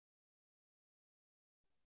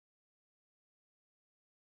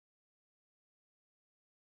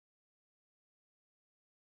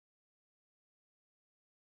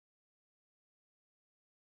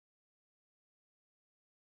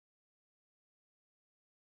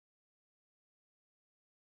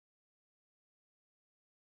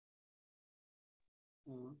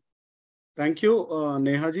Uh, Thank you,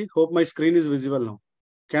 Neha ji. Hope my screen is visible now.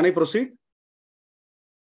 Can I proceed?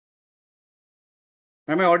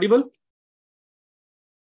 Am I audible?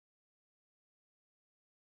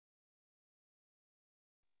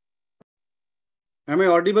 Am I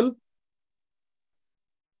audible?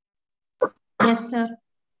 Yes, sir.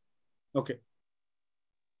 Okay.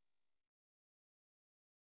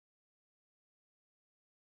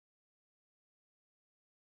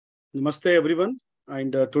 Namaste, everyone.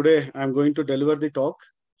 And today I'm going to deliver the talk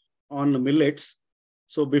on millets.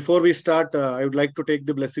 So before we start, I would like to take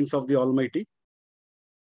the blessings of the Almighty.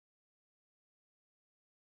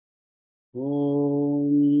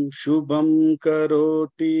 Om Shubham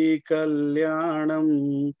Karoti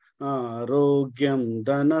Kalyanam Arogyam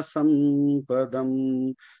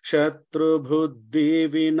Dhanasampadam Shatru Buddhi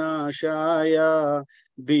Vinashaya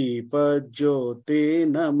Deepajyoti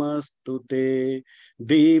Namastute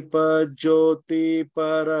Deepajyoti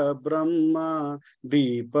Parabrahma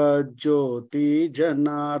Deepajyoti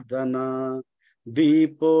Janardana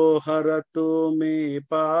Deepo Haratu Me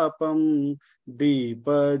Papam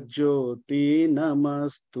Deepajyoti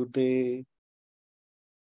Namastute.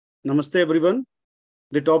 Namaste, everyone.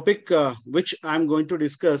 The topic which I am going to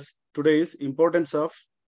discuss today is importance of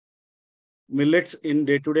millets in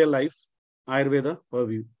day-to-day life, Ayurveda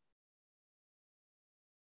Purview.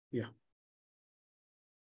 Yeah.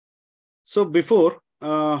 So before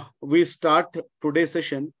we start today's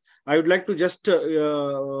session, I would like to just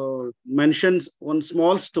mention one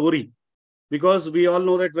small story, because we all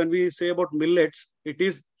know that when we say about millets, it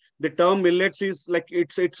is the term millets is like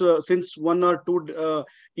it's since 1 or 2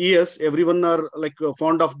 years everyone are like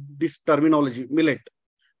fond of this terminology millet,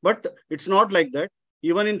 but it's not like that.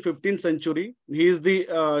 Even in 15th century, he is the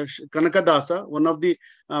Kanakadasa, one of the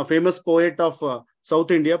famous poet of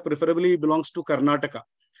South India, preferably belongs to Karnataka.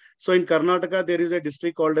 So in Karnataka, there is a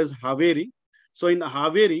district called as Haveri. So in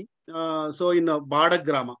Haveri, so in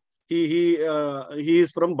Badagrama, he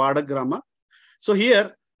is from Badagrama. So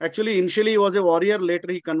here, actually, initially he was a warrior.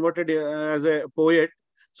 Later he converted as a poet.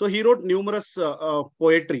 So he wrote numerous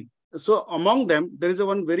poetry. So among them, there is a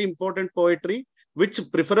one very important poetry which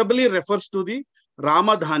preferably refers to the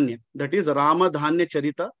Ramadhanya. That is Ramadhanya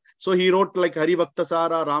Charita. So he wrote like Hari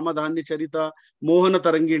Bhaktasara, Ramadhanya Charita, Mohana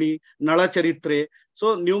Tarangini, Nala Charitre.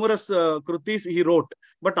 So numerous krutis he wrote.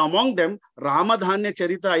 But among them, Ramadhanya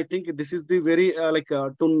Charita, I think this is the very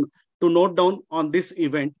to note down on this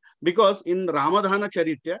event, because in Ramadhana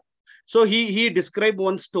Charitya, so he described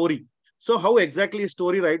one story. So how exactly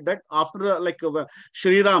story, right? That after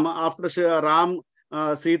Sri Rama, after Ram,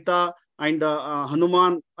 Sita, and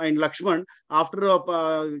Hanuman and Lakshman, after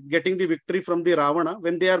getting the victory from the Ravana,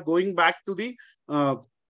 when they are going back to the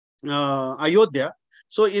Ayodhya,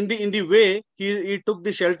 so in the way he took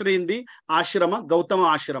the shelter in the ashrama, Gautama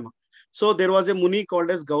ashrama. So there was a muni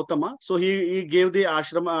called as Gautama. So he gave the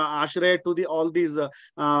ashraya to the all these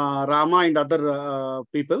Rama and other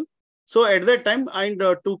people. So at that time, and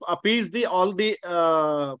to appease the all the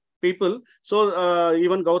people, so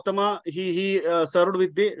even Gautama he served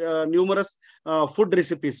with the numerous food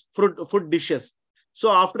recipes, food dishes.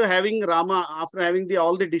 So after having the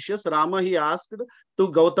all the dishes, Rama he asked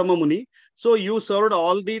to Gautama Muni, so you served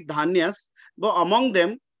all the dhanyas, but among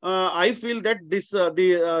them, I feel that this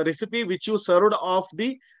the recipe which you served of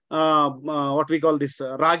the what we call this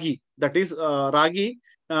ragi, that is ragi,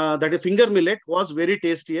 that is finger millet, was very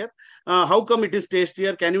tastier. How come it is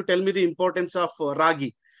tastier? Can you tell me the importance of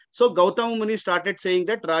ragi? So Gautama Muni started saying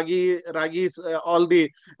that ragi is all the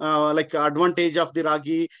like advantage of the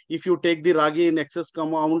ragi. If you take the ragi in excess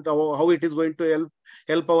amount, how it is going to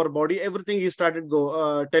help our body. Everything he started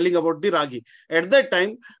telling about the ragi. At that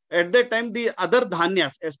time, the other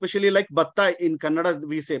dhanyas, especially like batta in Kannada,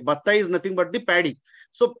 we say batta is nothing but the paddy.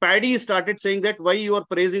 So paddy started saying that why you are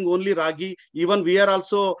praising only ragi. Even we are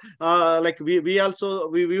also like we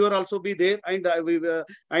were also be there, and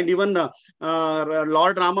and even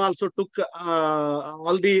Lord Rama also took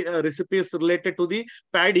all the recipes related to the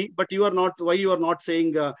paddy. But you are not. Why you are not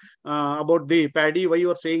saying about the paddy? Why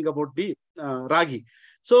you are saying about the ragi?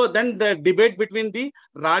 So then the debate between the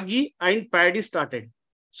ragi and paddy started.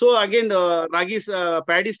 So again,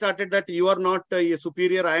 paddy started that you are not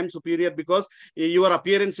superior, I am superior, because your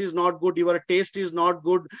appearance is not good, your taste is not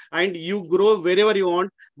good, and you grow wherever you want.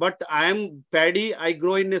 But I am paddy, I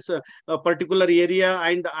grow in this particular area,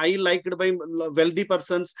 and I liked by wealthy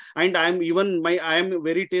persons, and I am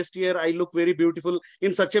very tastier, I look very beautiful.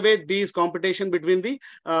 In such a way, these competition between the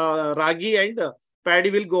ragi and paddy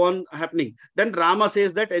will go on happening. Then Rama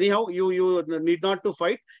says that anyhow, you need not to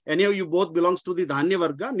fight. Anyhow, you both belongs to the Dhanya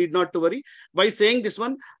Varga, need not to worry. By saying this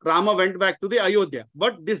one, Rama went back to the Ayodhya.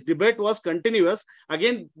 But this debate was continuous.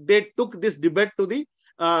 Again, they took this debate to the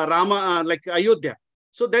Rama, like Ayodhya.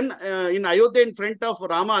 So then in Ayodhya, in front of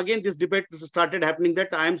Rama, again, this debate started happening that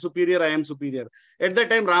I am superior, I am superior. At that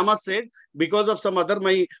time, Rama said, because of some other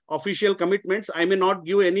my official commitments, I may not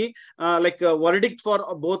give any verdict for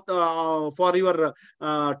both for your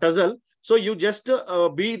tussle. So you just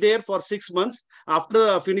be there for 6 months.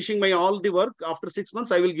 After finishing my all the work, after 6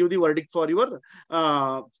 months, I will give the verdict for your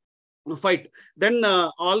fight. Then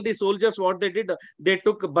all the soldiers, what they did, they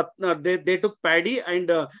took they took paddy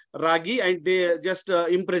and ragi, and they just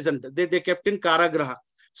imprisoned. They kept in Karagraha.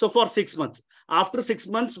 So for 6 months. After 6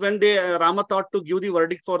 months, when they Rama thought to give the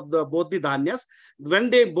verdict for both the dhanyas, when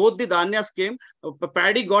both the dhanyas came,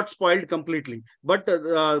 paddy got spoiled completely. But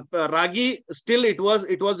ragi, still it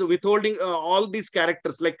was withholding all these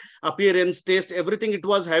characters like appearance, taste, everything it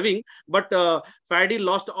was having. But paddy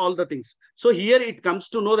lost all the things. So here it comes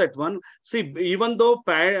to know that one. See, even though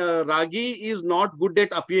ragi is not good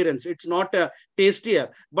at appearance, it's not tastier,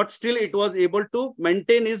 but still it was able to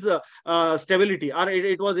maintain its stability, or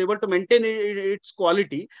it was able to maintain its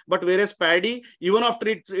quality. But whereas paddy, even after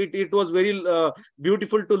it was very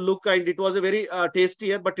beautiful to look, and it was a very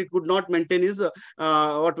tastier, but it could not maintain its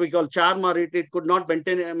what we call charm, or it could not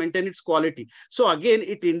maintain its quality. So again,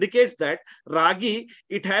 it indicates that ragi,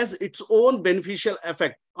 it has its own beneficial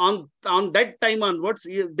effect. On that time onwards,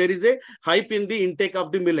 there is a hype in the intake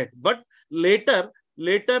of the millet. But later,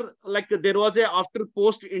 like there was a after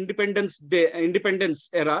post independence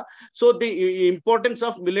era, so the importance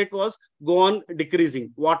of millet was go on decreasing.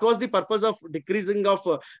 What was the purpose of decreasing of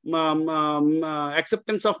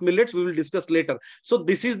acceptance of millets, we will discuss later. So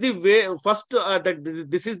this is the way first that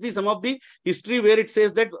this is the some of the history where it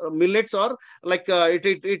says that millets are like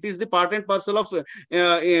it is the part and parcel of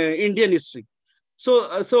Indian history.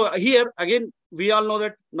 So here again, we all know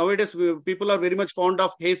that nowadays people are very much fond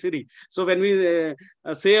of Hey Siri. So when we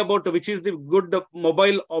say about which is the good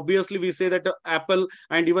mobile, obviously we say that Apple,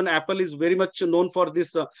 and even Apple is very much known for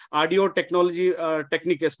this audio technology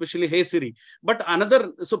technique, especially Hey Siri. But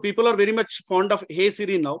so people are very much fond of Hey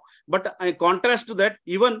Siri now. But in contrast to that,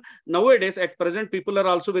 even nowadays at present, people are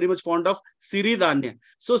also very much fond of Siri Dhanya.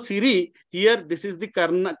 So Siri here, this is the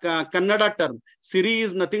Kannada term. Siri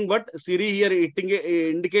is nothing but Siri here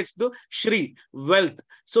indicates the Shri, wealth.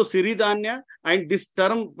 So Siridhanya, and this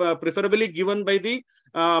term preferably given by the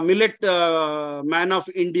millet man of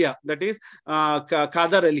India, that is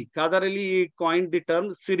Khadar Ali. Khadar Ali coined the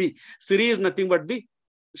term Siri. Siri is nothing but the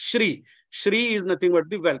Shri. Shri is nothing but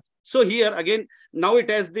the wealth. So here again, now it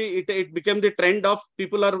became the trend of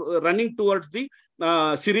people are running towards the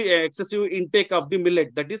excessive intake of the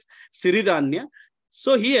millet, that is Siridhanya.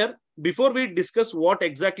 So here, before we discuss what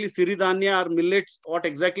exactly Siridhanya or millets, what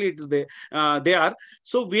exactly it is they are,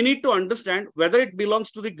 so we need to understand whether it belongs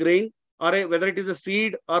to the grain, or whether it is a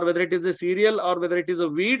seed, or whether it is a cereal, or whether it is a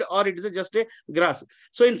weed, or it is just a grass.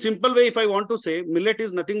 So in simple way, if I want to say, millet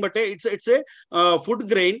is nothing but it's a food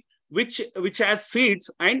grain which has seeds,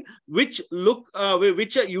 and which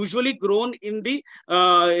are usually grown in the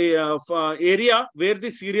area where the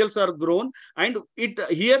cereals are grown. And it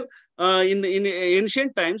here in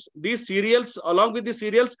ancient times, these cereals, along with the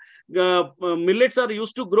cereals, millets are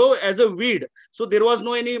used to grow as a weed. So there was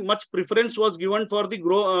no any much preference was given for the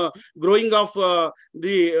growing of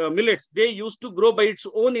the millets. They used to grow by its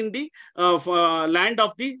own in the land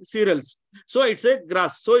of the cereals. So it's a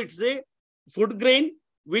grass. So it's a food grain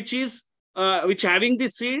which having the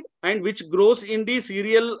seed, and which grows in the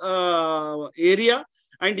cereal area.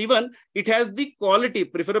 And even it has the quality,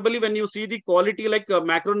 preferably when you see the quality like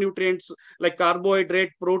macronutrients, like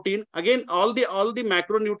carbohydrate, protein. Again, all the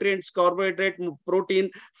macronutrients, carbohydrate,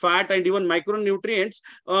 protein, fat, and even micronutrients,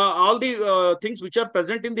 all the things which are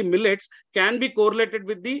present in the millets can be correlated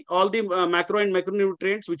with all the macro and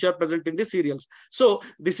micronutrients which are present in the cereals. So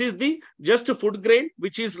this is the just a food grain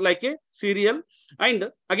which is like a cereal. And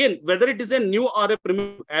again, whether it is a new or a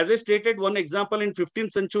primitive, as I stated one example in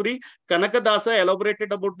 15th century, Kanakadasa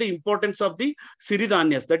elaborated about the importance of the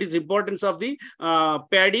Siridhanyas, that is importance of the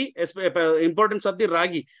paddy, importance of the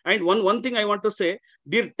ragi. And one thing I want to say,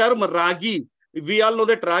 the term ragi, we all know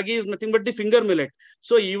that ragi is nothing but the finger millet.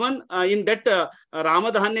 So even in that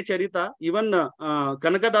Ramadhanya Charita, even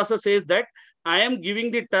Kanakadasa says that I am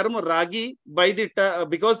giving the term ragi by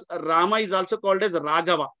because Rama is also called as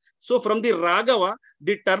Raghava. So from the Raghava,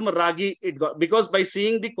 the term Ragi it got, because by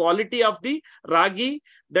seeing the quality of the Ragi,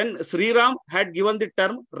 then Sri Ram had given the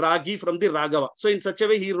term Ragi from the Raghava. So in such a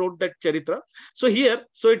way he wrote that Charitra. So here,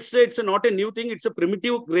 so it's not a new thing, it's a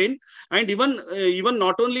primitive grain. And even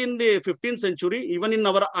not only in the 15th century, even in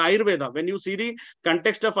our Ayurveda, when you see the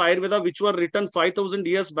context of Ayurveda, which were written 5,000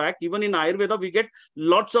 years back, even in Ayurveda, we get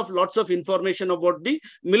lots of information about the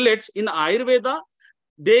millets. In Ayurveda,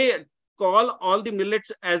 they call all the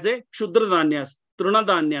millets as a Kshudra Dhanyas,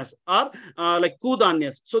 Trunadanyas, or like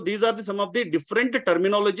Kudanyas. So these are some of the different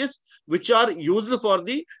terminologies which are used for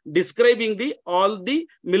the describing the all the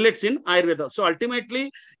millets in Ayurveda. So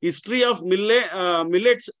ultimately, history of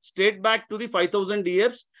millets straight back to the 5,000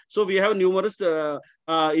 years. So we have numerous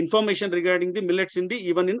information regarding the millets in the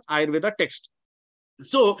even in Ayurveda text.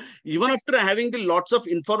 So even after having the lots of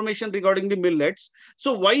information regarding the millets,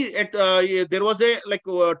 so why there was a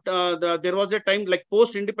there was a time like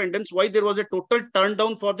post independence, why there was a total turn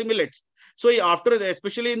down for the millets? So after,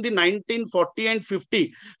 especially in the 1940 and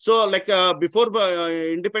 50, so like before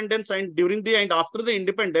independence and during the and after the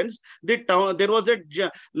independence, there was a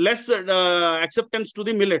less acceptance to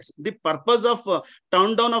the millets. The purpose of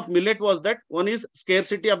turn down of millet was that one is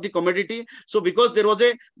scarcity of the commodity. So because there was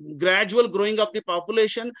a gradual growing of the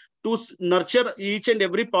population to nurture each and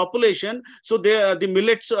every population, so the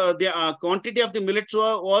millets, the quantity of the millets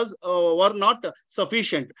were not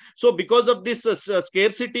sufficient. So because of this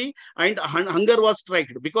scarcity and hunger was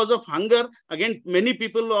striked. Because of hunger, again, many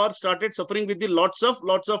people are started suffering with the lots of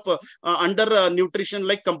under nutrition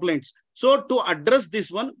like complaints. So to address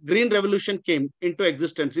this one, Green Revolution came into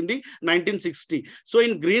existence in the 1960. So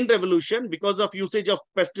in Green Revolution, because of usage of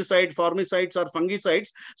pesticide, formicides or fungicides,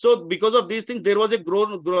 so because of these things, there was a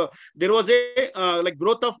growth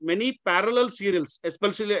of many parallel cereals,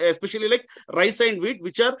 especially like rice and wheat,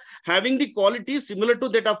 which are having the quality similar to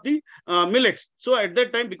that of the millets. So at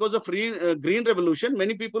that time, because of Green Revolution,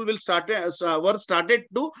 many people were started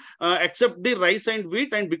to accept the rice and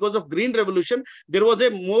wheat, and because of Green Revolution, there was a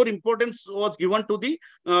more importance was given to the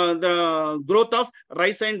growth of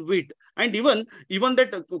rice and wheat. And even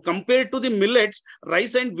that compared to the millets,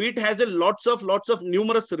 rice and wheat has a lots of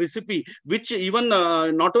numerous recipe, which even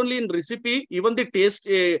not only in recipe, even the taste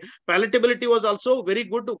palatability was also very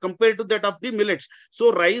good compared to that of the millets.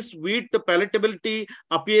 So rice, wheat palatability,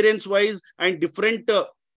 appearance wise, and different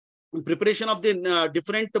preparation of the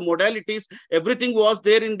different modalities, everything was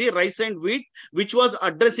there in the rice and wheat, which was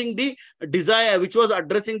addressing the desire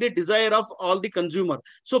of all the consumer.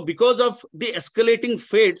 So because of the escalating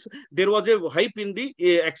fates, there was a hype in the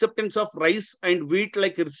acceptance of rice and wheat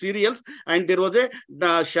like cereals, and there was a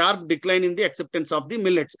sharp decline in the acceptance of the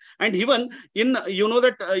millets. And even in, you know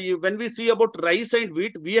that when we see about rice and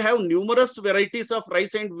wheat, we have numerous varieties of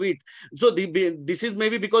rice and wheat. So this is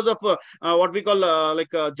maybe because of what we call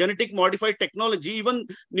genetic modified technology. Even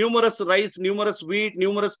numerous rice, numerous wheat,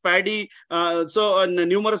 numerous paddy,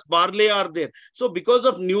 numerous barley are there. So because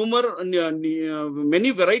of many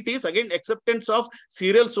varieties, again, acceptance of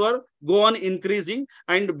cereals were go on increasing,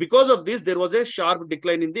 and because of this, there was a sharp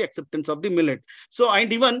decline in the acceptance of the millet. So,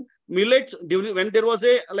 and even millets, when there was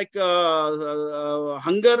a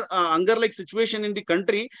hunger like situation in the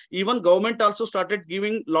country, even government also started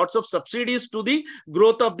giving lots of subsidies to the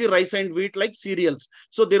growth of the rice and wheat like cereals.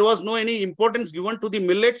 So there was no any importance given to the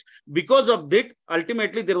millets. Because of that,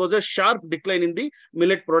 ultimately there was a sharp decline in the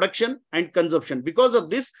millet production and consumption. Because of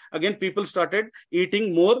this, again, people started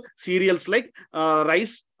eating more cereals like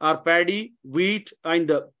rice or paddy, wheat,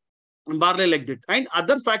 and barley like that. And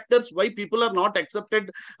other factors why people are not accepted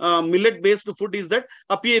millet based food is that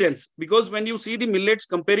appearance. Because when you see the millets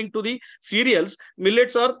comparing to the cereals,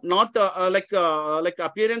 millets are not like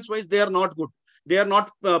appearance wise, they are not good, they are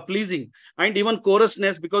not pleasing. And even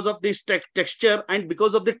coarseness because of this texture and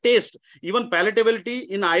because of the taste, even palatability.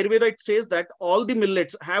 In Ayurveda it says that all the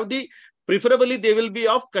millets have the, preferably they will be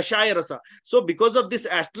of kashaya rasa. So because of this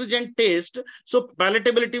astringent taste, so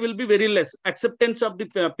palatability will be very less, acceptance of the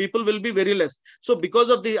people will be very less. So because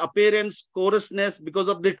of the appearance, coarseness, because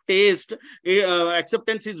of the taste,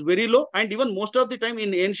 acceptance is very low. And even most of the time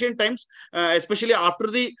in ancient times, especially after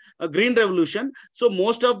the Green Revolution, so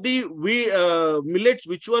most of the millets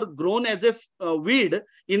which were grown as a weed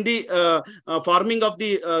in the farming of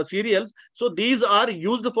the cereals, so these are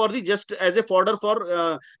used for the just as a fodder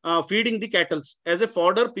for feeding feeding the cattle. As a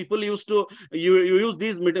fodder, people used to use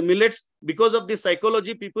these millets. Because of the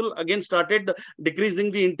psychology, people again started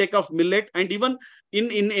decreasing the intake of millet. And even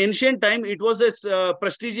in ancient time, it was a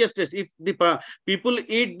prestigious test. If the people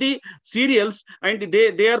eat the cereals, and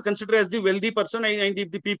they are considered as the wealthy person, and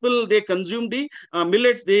if the people they consume the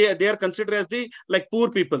millets, they are considered as the like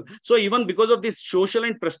poor people. So even because of this social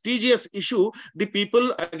and prestigious issue, the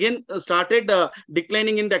people again started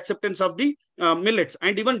declining in the acceptance of the millets.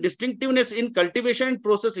 And even distinctiveness in cultivation and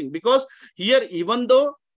processing, because here, even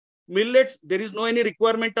though millets, there is no any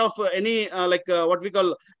requirement of any what we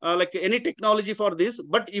call like any technology for this,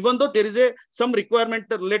 but even though there is some requirement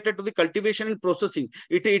related to the cultivation and processing,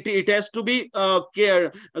 it has to be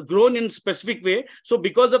grown in specific way. So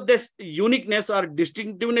because of this uniqueness or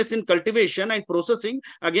distinctiveness in cultivation and processing,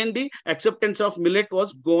 again the acceptance of millet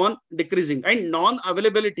was go on decreasing. And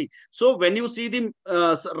non-availability, so when you see the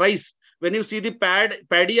rice, when you see the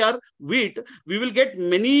paddy or wheat, we will get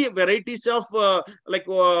many varieties of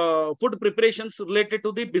food preparations related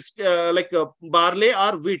to the barley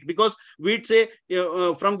or wheat, because wheat, say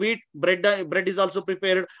from wheat bread is also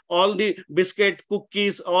prepared. All the biscuit,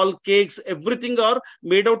 cookies, all cakes, everything are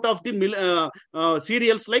made out of the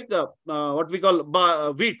cereals like what we call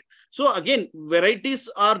wheat. So again, varieties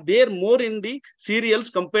are there more in the cereals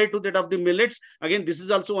compared to that of the millets. Again, this is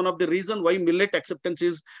also one of the reason why millet acceptance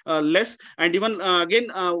is less. And even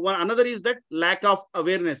another is that lack of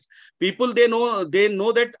awareness. People, they know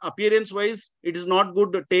that appearance wise it is not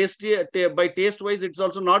good, by taste wise it's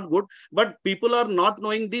also not good, but people are not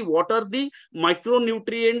knowing what are the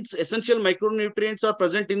micronutrients, essential micronutrients are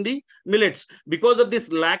present in the millets. Because of this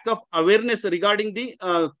lack of awareness regarding the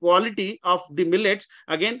quality of the millets,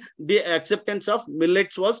 again the acceptance of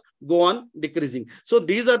millets was go on decreasing. So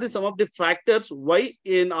these are some of the factors why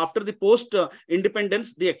after the post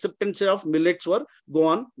independence, the acceptance of millets were go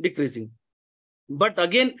on decreasing. But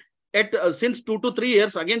again, since 2 to 3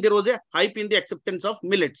 years, again there was a hype in the acceptance of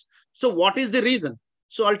millets. So what is the reason?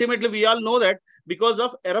 So ultimately, we all know that because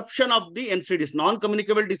of eruption of the NCDs,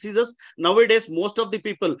 non-communicable diseases, nowadays most of the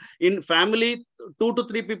people in family, 2 to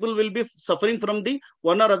 3 people will be suffering from the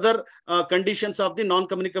one or other conditions of the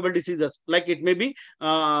non-communicable diseases. Like it may be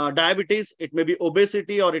diabetes, it may be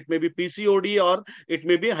obesity, or it may be PCOD, or it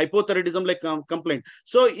may be hypothyroidism like complaint.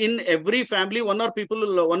 So in every family, one or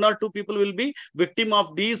 2 people will be victim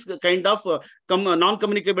of these kind of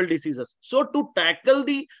non-communicable diseases. So to tackle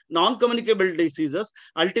the non-communicable diseases,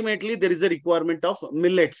 ultimately there is a requirement of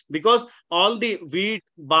millets, because all the wheat,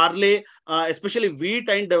 barley, especially wheat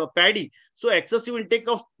and paddy. So excessive intake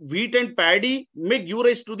of wheat and paddy may give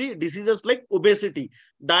rise to the diseases like obesity,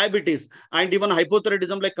 diabetes, and even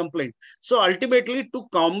hypothyroidism like complaint. So ultimately, to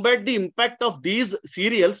combat the impact of these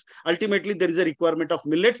cereals, ultimately there is a requirement of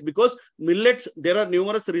millets, because millets, there are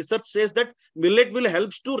numerous research says that millet will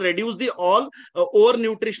helps to reduce the all over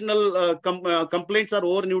nutritional complaints or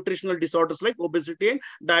over nutritional disorders like obesity and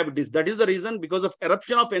diabetes. That is the reason, because of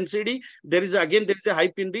eruption of NCD, there is a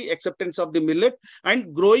hype in the acceptance of the millet.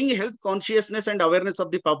 And growing health consciousness and awareness of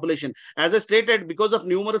the population, as I stated, because of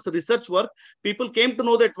numerous research work, people came to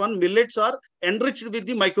know that millets are enriched with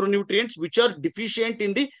the micronutrients which are deficient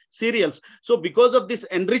in the cereals. So because of this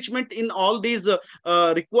enrichment in all these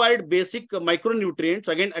required basic micronutrients,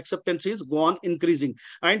 again acceptance is go on increasing.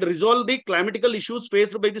 And resolve the climatical issues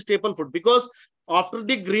faced by the staple food, because after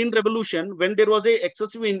the green revolution, when there was a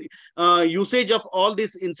excessive usage of all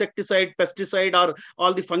this insecticide, pesticide, or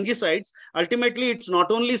all the fungicides, ultimately it's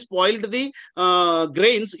not only spoiled the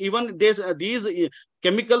grains, even these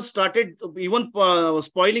chemicals started even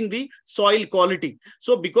spoiling the soil quality.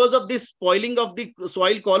 So because of this spoiling of the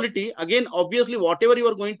soil quality, again obviously whatever you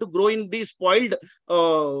are going to grow in the spoiled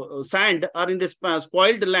sand or in the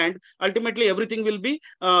spoiled land, ultimately everything will be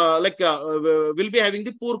having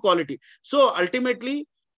the poor quality. So ultimately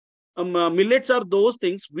millets are those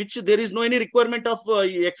things which there is no any requirement of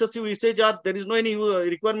excessive usage, or there is no any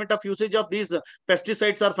requirement of usage of these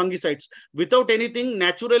pesticides or fungicides. Without anything,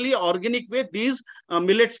 naturally organic way, these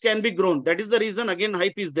millets can be grown. That is the reason again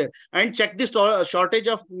hype is there. And check this shortage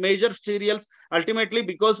of major cereals, ultimately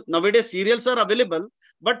because nowadays cereals are available,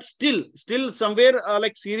 but still somewhere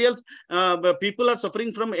like cereals, people are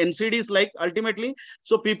suffering from NCDs like ultimately.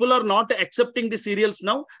 So people are not accepting the cereals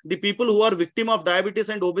now. The people who are victim of diabetes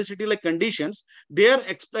and obesity like conditions, they are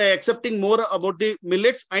accepting more about the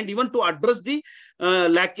millets, and even to address the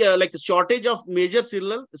like shortage of major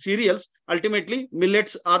cereals, ultimately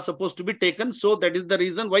millets are supposed to be taken. So that is the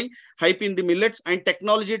reason why hype in the millets and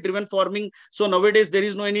technology driven farming. So nowadays there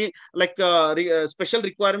is no any like special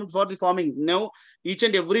requirement for the farming. Now each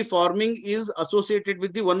and every farming is associated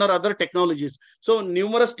with the one or other technologies. So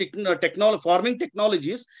numerous farming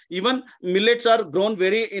technologies, even millets are grown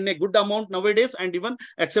very in a good amount nowadays, and even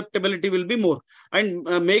acceptability will be more, and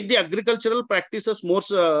make the agricultural practices more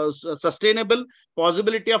sustainable.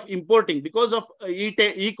 Possibility of importing because of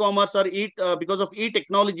e-commerce or because of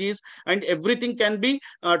e-technologies, and everything can be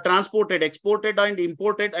transported, exported and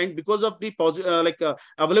imported, and because of the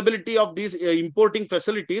availability of these importing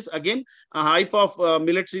facilities, again hype of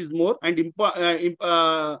millets is more, and impart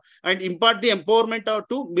the empowerment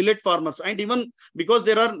to millet farmers. And even because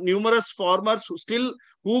there are numerous farmers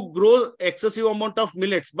who grow excessive amount of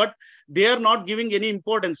millets, but they are not giving any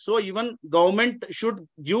importance. So even government should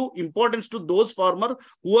give importance to those farmers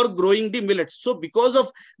who are growing the millets. So because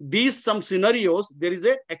of these some scenarios, there is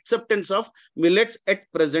a acceptance of millets at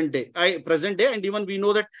present day. And even we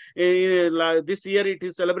know that this year it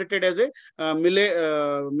is celebrated as a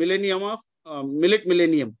millennium of millet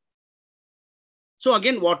millennium. So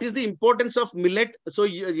again, what is the importance of millet? So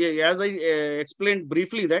as I explained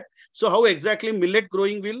briefly that, so how exactly millet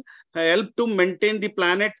growing will help to maintain the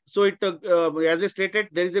planet. So it, as I stated,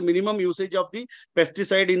 there is a minimum usage of the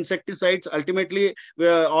pesticide, insecticides. Ultimately,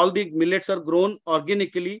 all the millets are grown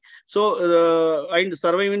organically. So and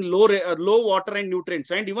survive in low water and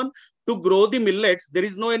nutrients. And even to grow the millets, there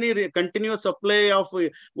is no any continuous supply of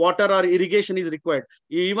water or irrigation is required.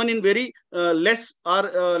 Even in very less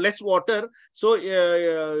water, so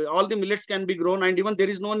all the millets can be grown, and even there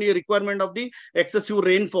is no requirement of the excessive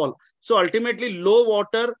rainfall. So ultimately, low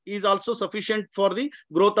water is also sufficient for the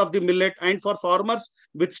growth of the millet, and for farmers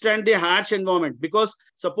withstand the harsh environment. Because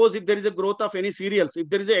suppose if there is a growth of any cereals, if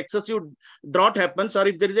there is a excessive drought happens, or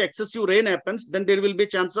if there is a excessive rain happens, then there will be a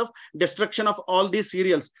chance of destruction of all these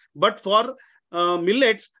cereals. But for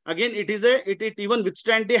millets, again, it even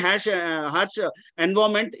withstand the harsh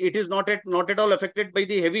environment. It is not at all affected by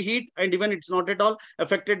the heavy heat, and even it's not at all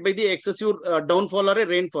affected by the excessive downfall or a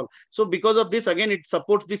rainfall. So because of this, again, it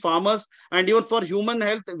supports the farmers. And even for human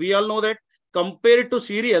health, we all know that compared to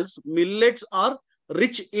cereals, millets are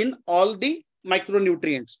rich in all the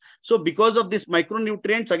micronutrients. So because of this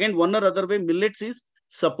micronutrients, again, one or other way, millets is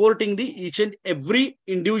supporting the each and every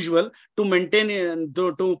individual to maintain,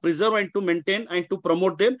 to preserve and to maintain and to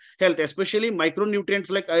promote their health, especially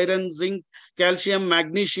micronutrients like iron, zinc, calcium,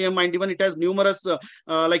 magnesium, and even it has numerous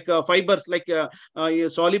fibers like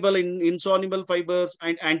soluble in insoluble fibers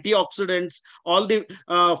and antioxidants, all the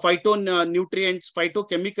phytonutrients,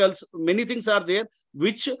 phytochemicals, many things are there,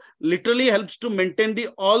 which literally helps to maintain the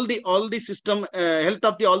all the system health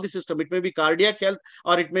of the all the system. It may be cardiac health,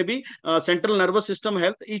 or it may be central nervous system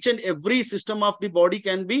health. Each and every system of the body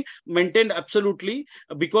can be maintained absolutely,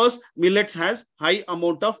 because millets has high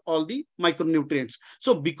amount of all the micronutrients.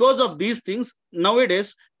 So because of these things,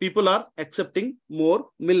 nowadays people are accepting more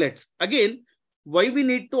millets. Again, why we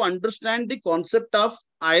need to understand the concept of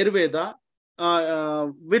Ayurveda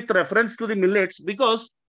with reference to the millets? Because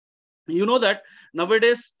you know that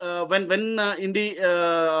nowadays when in the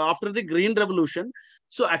after the green revolution,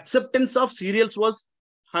 so acceptance of cereals was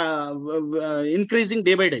increasing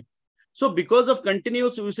day by day. So because of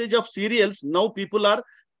continuous usage of cereals, now many people are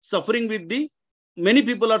suffering with the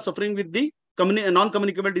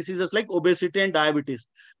non-communicable diseases like obesity and diabetes.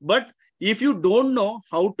 But if you don't know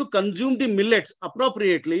how to consume the millets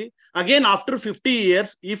appropriately, again, after 50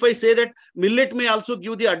 years, if I say that millet may also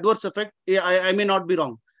give the adverse effect, I may not be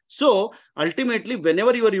wrong. So ultimately,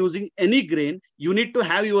 whenever you are using any grain, you need to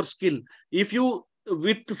have your skill. If you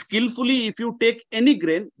take any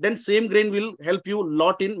grain, then same grain will help you a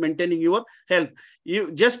lot in maintaining your health.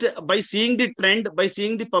 You just by seeing the trend, by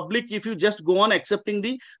seeing the public, if you just go on accepting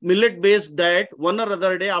the millet based diet one or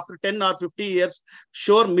other day, after 10 or 50 years,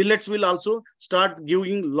 sure, millets will also start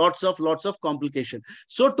giving lots of complication.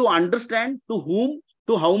 So to understand to whom,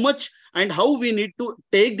 to how much, and how we need to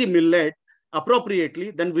take the millet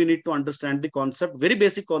appropriately, then we need to understand the concept, very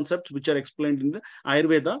basic concepts which are explained in the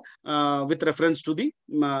Ayurveda with reference to the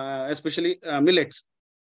especially millets.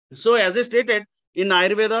 So as I stated, in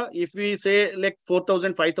Ayurveda, if we say like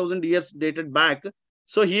 4,000, 5,000 years dated back,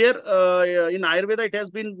 so here in Ayurveda, it has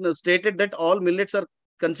been stated that all millets are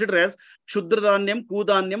considered as Kshuddradanyam,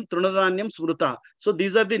 Kudanyam, Trunadanyam, Smruta. So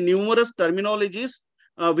these are the numerous terminologies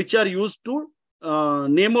which are used to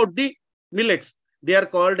name out the millets. They are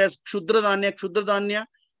called as Kshuddradanya.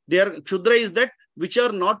 Kshudra is that which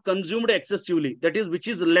are not consumed excessively, that is, which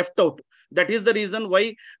is left out. That is the reason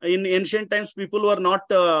why in ancient times people were not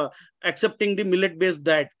accepting the millet based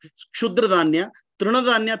diet. Kshudra Danya,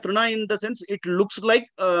 Trina, Trina in the sense it looks like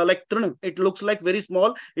Trina. It looks like very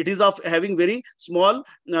small. It is of having very small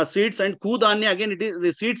seeds, and Kudanya again, it is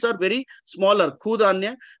the seeds are very smaller.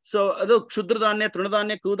 Kudanya. So the Kshudra Danya, Trina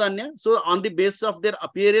Danya, Kudanya. So on the basis of their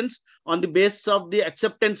appearance, on the basis of the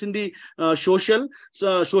acceptance in the social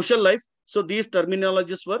life, so these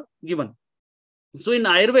terminologies were given. So in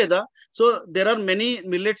Ayurveda, so there are many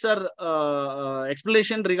millets are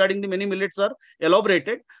explanation regarding the many millets are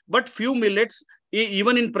elaborated, but few millets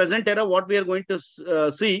even in present era what we are going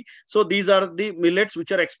to see. So these are the millets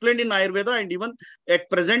which are explained in Ayurveda, and even at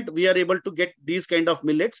present we are able to get these kind of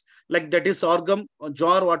millets, like that is sorghum,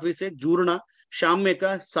 jowar, what we say, jurna,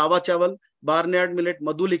 shammeka, sawa chawal, barnyard millet,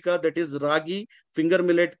 madhulika, that is ragi, finger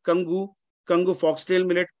millet, kangu, foxtail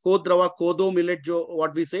millet, kodrava, kodo millet, jo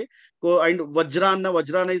what we say, and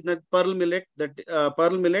vajrana is pearl millet, that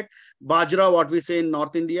pearl millet, bajra, what we say in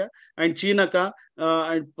North India, and chinaka,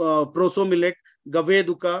 and proso millet,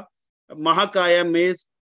 gaveduka, mahakaya, maize,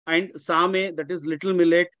 and same, that is little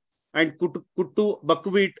millet, and kuttu,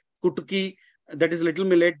 buckwheat, kutuki, that is little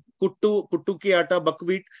millet, puttuki atta,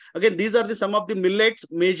 buckwheat. Again, these are the some of the millets,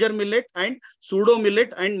 major millet and pseudo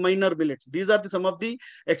millet and minor millets. These are the some of the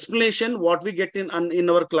explanation what we get in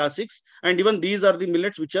our classics, and even these are the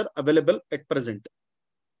millets which are available at present.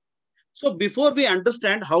 So before we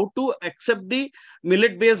understand how to accept the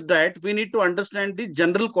millet based diet, we need to understand the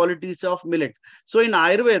general qualities of millet. So in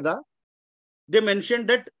Ayurveda, they mentioned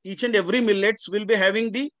that each and every millets will be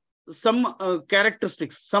having the some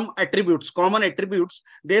characteristics, some attributes, common attributes.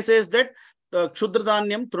 They says that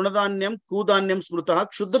Kshudradanyam, Trunadanyam, Kudanyam Smrutaha,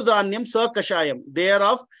 Kshudradanyam, Sakashayam. They are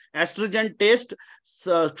of astringent taste.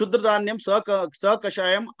 Kshudradanyam,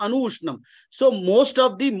 Sakashayam, Anushnam. So most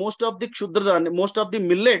of the Kshudradanyam, most of the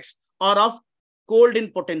millets are of cold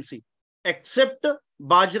in potency, except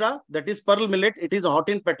Bajra, that is pearl millet, it is hot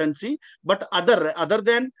in potency. But other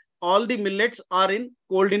than all the millets are in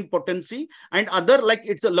cold in potency, and other, like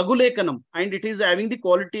it's a lagu lekanam, and it is having the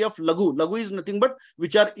quality of lagu. Lagu is nothing but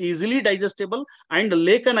which are easily digestible, and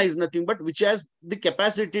lekana is nothing but which has the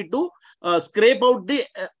capacity to scrape out the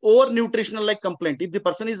over nutritional like complaint. If the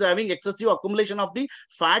person is having excessive accumulation of the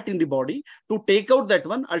fat in the body, to take out that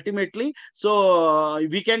one ultimately, so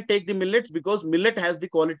we can take the millets, because millet has the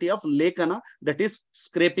quality of lekana, that is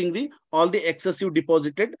scraping the all the excessive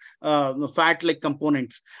deposited fat like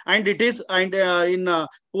components. And it is, and in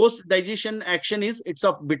post digestion action is, it's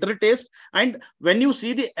of bitter taste. And when you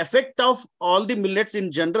see the effect of all the millets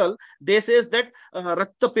in general, they says that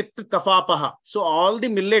rakta pitta kafapaha. So all the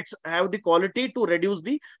millets have the quality to reduce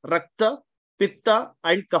the rakta, pitta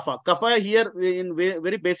and kapha. Kapha here in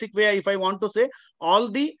very basic way, if I want to say, all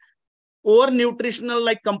the over nutritional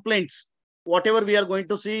like complaints, whatever we are going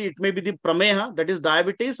to see, it may be the prameha, that is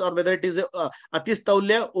diabetes, or whether it is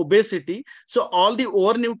atistaulya, obesity. So all the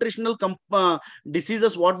over nutritional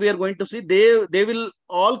diseases, what we are going to see, they will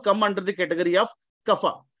all come under the category of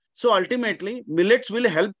kapha. So ultimately, millets will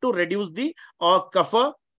help to reduce the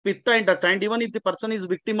kapha, pitta and rakta. And even if the person is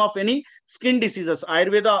victim of any skin diseases,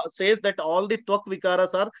 Ayurveda says that all the twak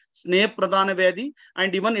vikaras are sneha pradhana vyadhi,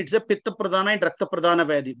 and even it's a pitta pradhana and rakta pradhana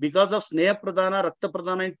vyadhi. Because of sneha pradhana, rakta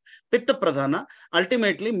pradhana and pitta pradhana,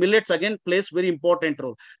 ultimately millets again plays very important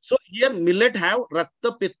role. So here millet have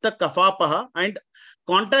rakta, pitta, kafapaha, and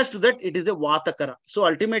contrast to that, it is a vatakara. So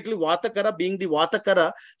ultimately vatakara being the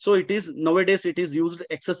vatakara, so it is nowadays it is used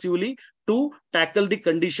excessively to tackle the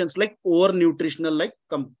conditions like over nutritional like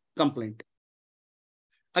complaint.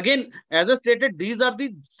 Again, as I stated, these are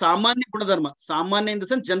the samanya gunadharma. Samanya in the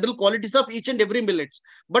sense general qualities of each and every millets.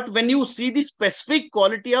 But when you see the specific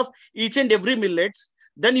quality of each and every millets,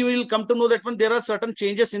 then you will come to know that when there are certain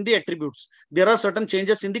changes in the attributes, there are certain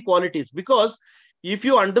changes in the qualities. Because if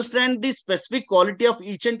you understand the specific quality of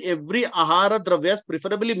each and every ahara dravyas,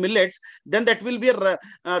 preferably millets, then that will be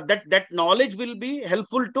that knowledge will be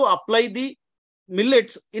helpful to apply the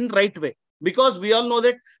millets in right way. Because we all know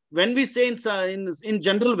that when we say in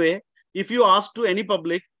general way, if you ask to any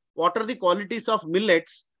public what are the qualities of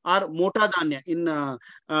millets, are mota dhanya. In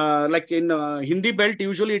like in Hindi belt,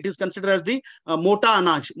 usually it is considered as the mota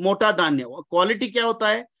anaj, mota dhanya. Quality क्या होता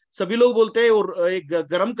है? सभी लोग बोलते हैं और एक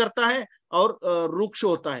गर्म करता है और रुक्ष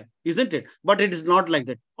होता है, isn't it? But it is not like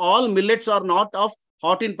that. All millets are not of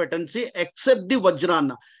hot in potency except the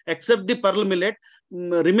vajrana, except the pearl millet.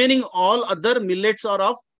 Remaining all other millets are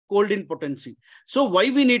of cold in potency. So why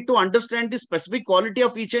we need to understand the specific quality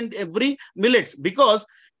of each and every millets? Because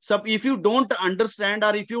if you don't understand,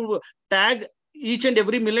 or if you tag each and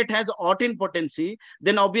every millet has hot in potency,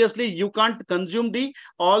 then obviously you can't consume the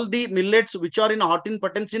all the millets which are in hot in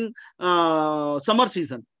potency in summer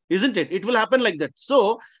season, isn't it? It will happen like that.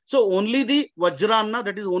 So only the Vajranna,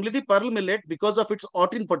 that is only the pearl millet, because of its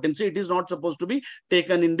hot in potency, it is not supposed to be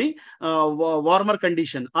taken in the warmer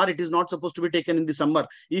condition, or it is not supposed to be taken in the summer.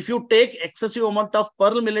 If you take excessive amount of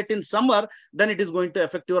pearl millet in summer, then it is going to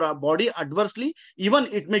affect your body adversely. Even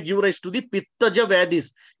it may give rise to the pittaja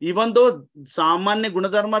vadis. Even though samanya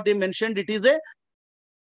gunadharma they mentioned it is a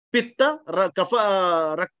pitta,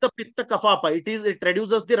 rakta pitta kafapa. It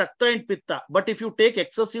reduces the rakta and pitta. But if you take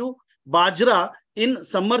excessive bajra in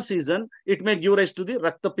summer season, it may give rise to the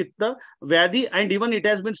rakta pitta vyadi, and even it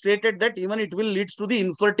has been stated that even it will leads to the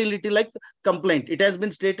infertility like complaint. It has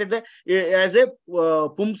been stated that as a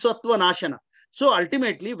pumsatva nashana. So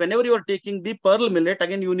ultimately, whenever you are taking the pearl millet,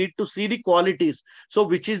 again, you need to see the qualities. So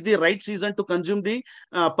which is the right season to consume the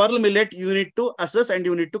pearl millet, you need to assess and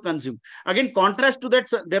you need to consume. Again, contrast to that,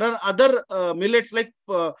 there are other millets like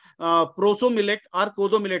proso millet or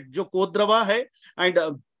kodo millet, jo kodrava hai, and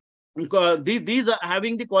these are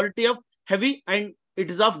having the quality of heavy and it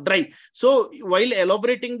is of dry. So while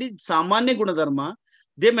elaborating the samanya gunadharma,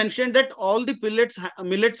 they mentioned that all the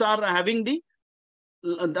millets are having the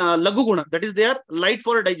lagu guna, that is they are light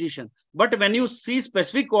for digestion. But when you see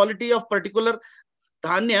specific quality of particular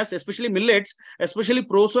dhanyas, especially millets, especially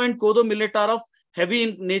proso and kodo millet are of heavy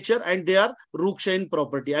in nature and they are ruksha in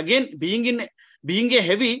property. Again, being a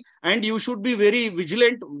heavy, and you should be very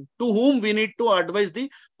vigilant to whom we need to advise the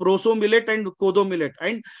proso millet and kodo millet.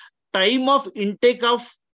 And time of intake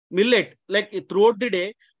of millet, like throughout the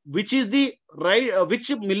day, which is the right, which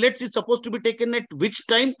millets is supposed to be taken at which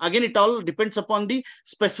time, again it all depends upon the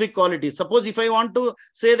specific quality. Suppose if I want to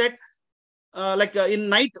say that in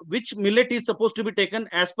night which millet is supposed to be taken,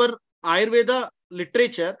 as per Ayurveda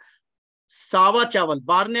literature, sawa chawal,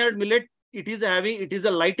 barnyard millet, it is a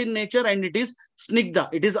light in nature and it is snigdha,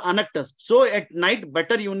 it is anactus. So at night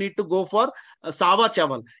better you need to go for sawa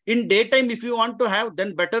chawal. In daytime if you want to have,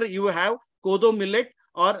 then better you have kodo millet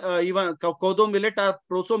or even kodo millet or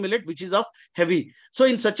proso millet, which is of heavy. So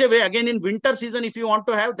in such a way, again in winter season if you want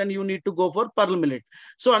to have, then you need to go for pearl millet.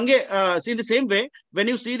 So see in the same way, when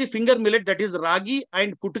you see the finger millet, that is ragi,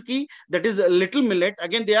 and kutuki, that is little millet,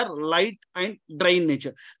 again they are light and dry in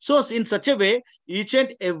nature. So in such a way, each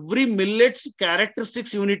and every millet's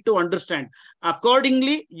characteristics you need to understand.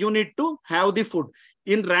 Accordingly, you need to have the food.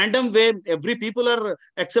 In random way, every people are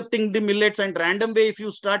accepting the millets, and random way if you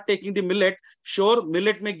start taking the millet, sure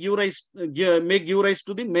millet may give rise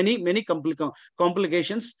to the many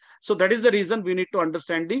complications. So that is the reason we need to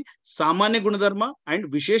understand the samanya gunadharma and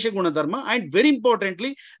vishesha gunadharma, and very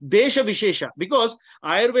importantly desha vishesha, because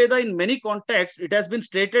Ayurveda in many contexts it has been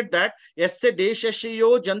stated that yasya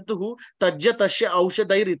deshasyo jantuhu tajya tasya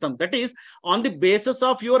aushadairitam. That is, on the basis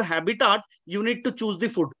of your habitat you need to choose the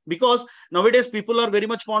food, because nowadays people are very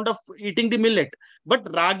much fond of eating the millet.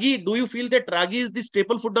 But ragi, do you feel that ragi is the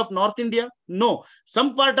staple food of North India? No.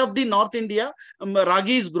 Some part of the North India,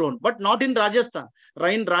 ragi is grown, but not in Rajasthan.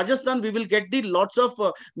 In Rajasthan, we will get the lots of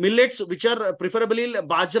millets, which are preferably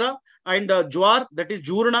bajra and jwar, that is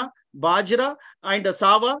jurna, bajra, and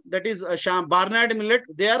sawa, that is barnyard millet.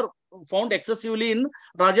 They are found excessively in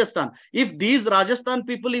Rajasthan. If these Rajasthan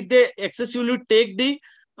people, if they excessively take the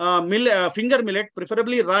finger millet,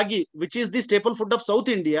 preferably ragi, which is the staple food of South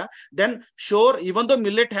India, then sure, even though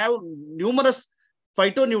millet have numerous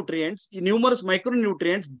phytonutrients, numerous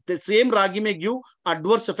micronutrients, the same ragi may give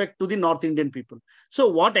adverse effect to the North Indian people. So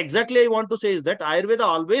what exactly I want to say is that Ayurveda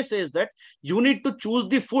always says that you need to choose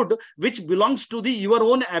the food which belongs to your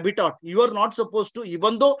own habitat. You are not supposed to,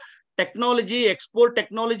 even though export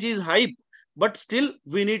technology is hype, but still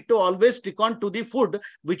we need to always stick on to the food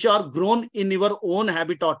which are grown in your own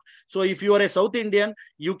habitat. So if you are a South Indian,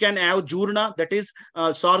 you can have jurna, that is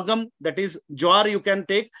sorghum, that is jwar you can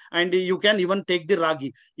take, and you can even take the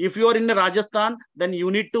ragi. If you are in Rajasthan, then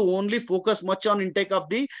you need to only focus much on intake of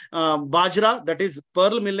the bajra, that is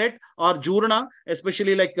pearl millet, or jurna,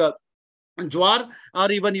 especially like jwar, or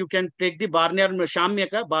even you can take the barnyard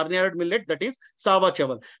millet, that is sawa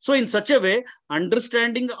chawal. So in such a way,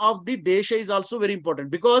 understanding of the desha is also very important,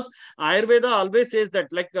 because Ayurveda always says that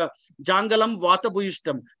like jangalam vata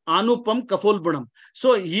bhuyishtam anupam kafolbunam.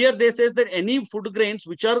 So here they says that any food grains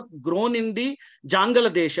which are grown in the jangala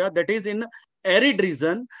desha, that is in arid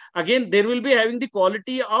region, again there will be having the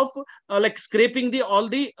quality of like scraping the all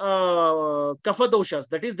the kapha doshas,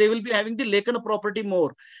 that is they will be having the lekana property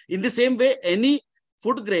more. In the same way, any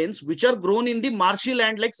food grains which are grown in the marshy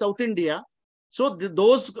land like South India, so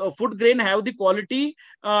those food grain have the quality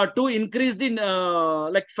to increase the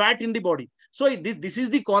like fat in the body. So this is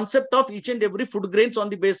the concept of each and every food grains on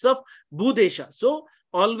the basis of Bhudesha. So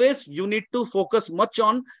always you need to focus much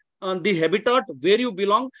on the habitat where you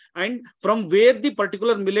belong, and from where the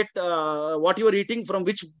particular millet, what you are eating, from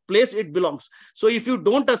which place it belongs. So if you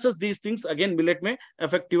don't assess these things, again, millet may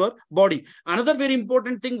affect your body. Another very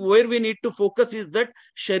important thing where we need to focus is that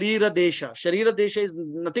Sharira Desha. Sharira Desha is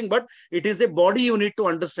nothing but it is the body you need to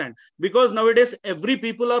understand. Because nowadays, every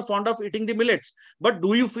people are fond of eating the millets. But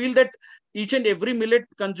do you feel that each and every millet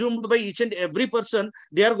consumed by each and every person,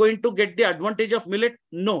 they are going to get the advantage of millet?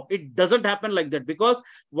 No, it doesn't happen like that. Because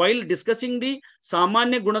while discussing the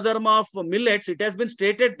Samanya Gunadharma of millets, it has been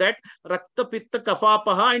stated that Rakta Pitta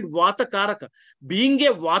Kafapaha and Vata Karaka. Being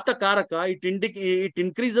a Vata Karaka, it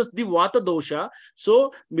increases the Vata dosha.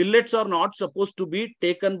 So millets are not supposed to be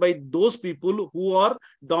taken by those people who are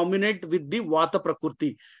dominant with the Vata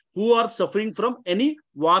Prakriti, who are suffering from any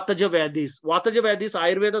Vataja Vadis. Vataja Vadis,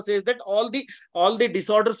 Ayurveda says that all the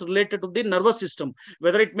disorders related to the nervous system,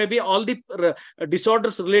 whether it may be all the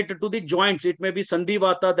disorders related to the joints, it may be Sandhi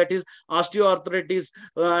Vata, that is osteoarthritis,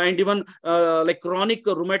 and even like chronic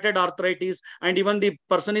rheumatoid arthritis, and even the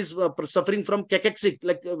person is suffering from cachexia,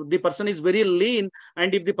 like the person is very lean,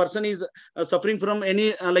 and if the person is suffering from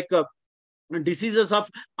any diseases of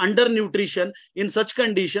undernutrition, in such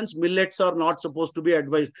conditions millets are not supposed to be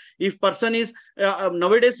advised. If person is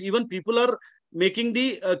nowadays, even people are making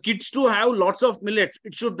the kids to have lots of millets.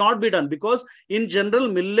 It should not be done, because in general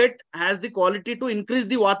millet has the quality to increase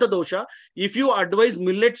the Vata dosha. If you advise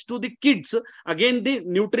millets to the kids, again the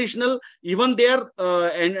nutritional, even they are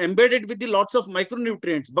embedded with the lots of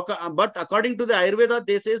micronutrients, but according to the Ayurveda,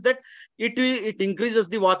 they says that it increases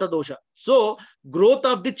the Vata dosha. So growth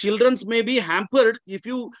of the children's may be hampered if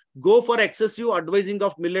you go for excessive advising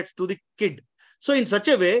of millets to the kid. So in such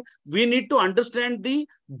a way, we need to understand the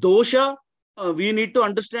dosha. We need to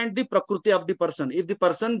understand the prakriti of the person. If the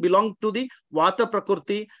person belongs to the Vata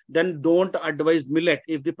prakriti, then don't advise millet.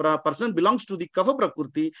 If the person belongs to the Kapha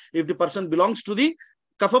prakriti, if the person belongs to the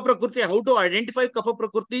Kapha prakriti, how to identify Kapha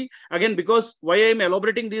prakriti? Again, because why I am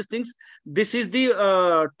elaborating these things, this is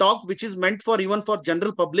the talk which is meant for even for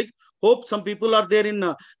general public. Hope some people are there in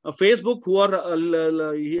Facebook who are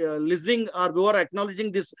listening or who are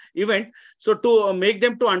acknowledging this event. So to make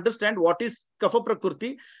them to understand what is Kapha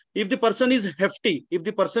prakriti. If the person is hefty,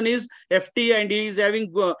 and he is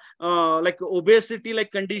having like obesity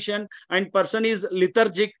like condition, and person is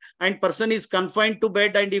lethargic, and person is confined to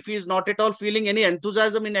bed, and if he is not at all feeling any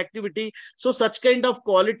enthusiasm in activity, so such kind of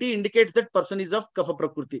quality indicates that person is of Kapha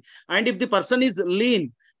prakriti. And if the person is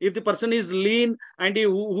lean, and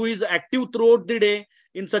who is active throughout the day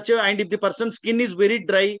in such a, and if the person's skin is very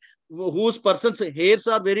dry, whose person's hairs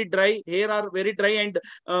are very dry, and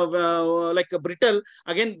like brittle,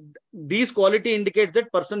 again these quality indicates that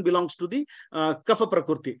person belongs to the Kapha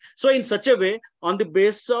prakriti. So in such a way, on the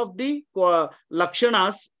basis of the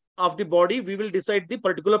lakshanas of the body, we will decide the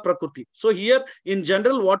particular prakriti. So here in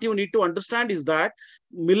general, what you need to understand is that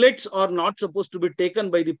millets are not supposed to be taken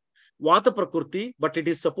by the Vata prakriti, but it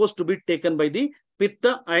is supposed to be taken by the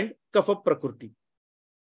Pitta and Kapha prakriti.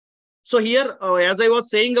 So here, as I was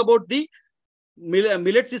saying about the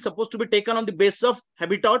millets is supposed to be taken on the basis of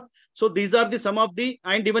habitat. So these are the some of the,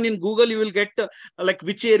 and even in Google you will get like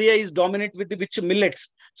which area is dominant with the which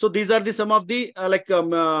millets. So these are the some of the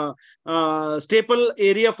staple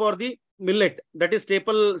area for the millet, that is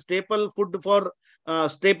staple food for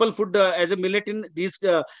staple food as a millet in these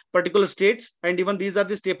particular states, and even these are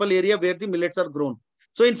the staple area where the millets are grown.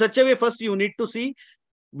 So in such a way, first you need to see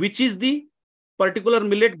which is the particular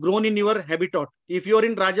millet grown in your habitat. If you are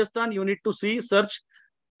in Rajasthan, you need to search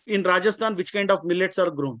in Rajasthan which kind of millets are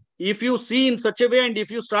grown. If you see in such a way, and if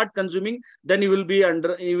you start consuming, then you will be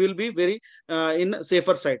very in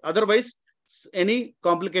safer side. Otherwise, any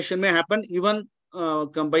complication may happen even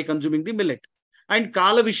by consuming the millet. And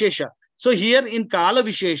Kala Vishesha. So here in Kala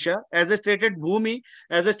Vishesha, as I stated Bhumi,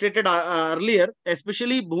 as I stated earlier,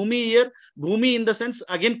 especially Bhumi here, Bhumi in the sense,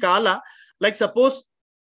 again Kala, like suppose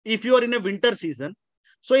if you are in a winter season,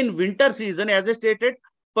 so in winter season, as I stated,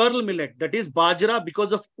 pearl millet, that is Bajra,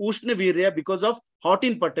 because of Ushna Virya, because of hot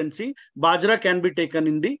in potency, Bajra can be taken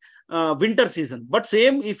in the winter season. But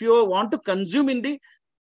same, if you want to consume in the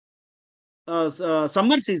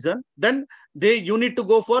summer season, then you need to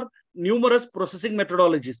go for numerous processing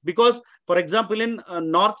methodologies. Because, for example, in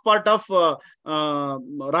north part of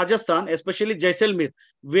Rajasthan, especially Jaisalmer,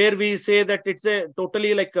 where we say that it's a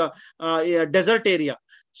totally like a desert area.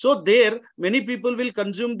 So there, many people will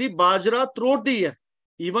consume the Bajra throughout the year.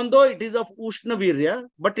 Even though it is of Ushna Virya,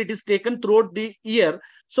 but it is taken throughout the year.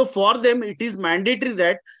 So for them, it is mandatory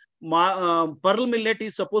that pearl millet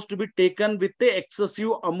is supposed to be taken with the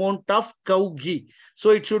excessive amount of cow ghee.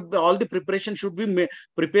 So it should be, all the preparation should be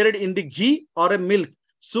prepared in the ghee or a milk.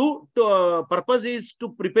 So purpose is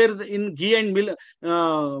to prepare in ghee and milk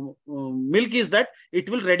is that it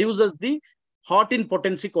will reduce us the hot in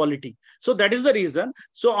potency quality. So that is the reason.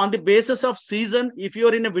 So on the basis of season, if you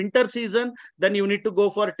are in a winter season, then you need to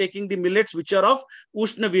go for taking the millets which are of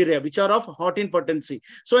Ushna Virya, which are of hot in potency.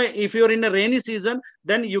 So if you are in a rainy season,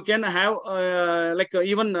 then you can have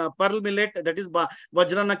even pearl millet, that is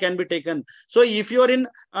Vajrana, can be taken. So if you are in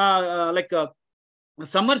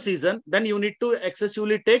summer season, then you need to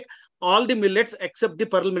excessively take all the millets except the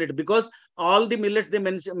pearl millet, because all the millets they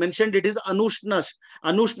mentioned, it is anushna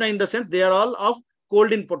in the sense they are all of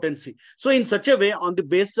cold in potency. So in such a way, on the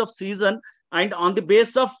basis of season and on the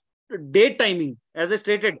basis of day timing, as I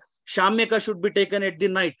stated, shamyaka should be taken at the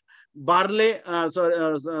night. Pearl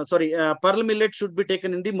millet should be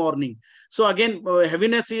taken in the morning. So again,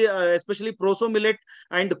 heaviness, especially proso millet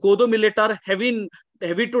and kodo millet are heavy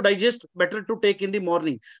to digest, better to take in the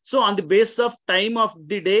morning. So on the basis of time of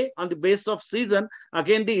the day, on the basis of season,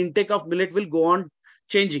 again the intake of millet will go on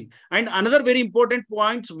changing. And another very important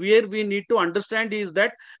points where we need to understand is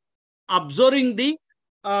that observing the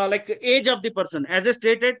age of the person. As I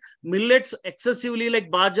stated, millets excessively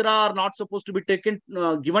like bajra are not supposed to be taken,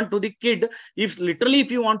 given to the kid. If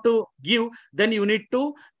you want to give, then you need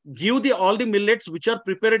to give all the millets which are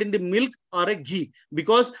prepared in the milk or a ghee,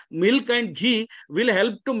 because milk and ghee will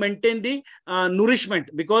help to maintain the nourishment,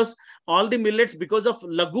 because all the millets, because of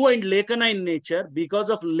lagu and lekana in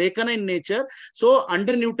nature, so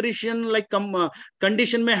undernutrition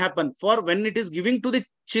condition may happen. For when it is giving to the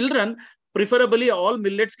children, preferably all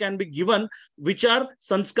millets can be given which are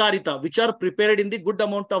sanskarita, which are prepared in the good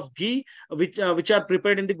amount of ghee, which are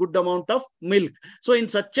prepared in the good amount of milk. So in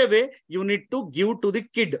such a way, you need to give to the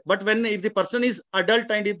kid. But if the person is adult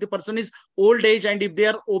and if the person is old age and if they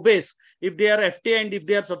are obese, if they are FTA and if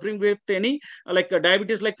they are suffering with any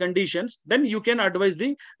diabetes like conditions, then you can advise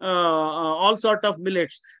the all sort of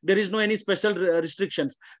millets. There is no any special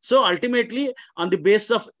restrictions. So ultimately, on the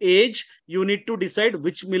basis of age, you need to decide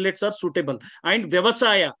which millets are suitable. And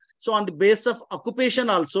vyavasaya, so on the basis of occupation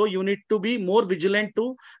also, you need to be more vigilant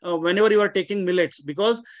to whenever you are taking millets,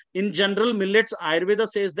 because in general millets, Ayurveda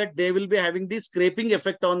says that they will be having the scraping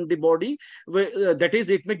effect on the body. That is,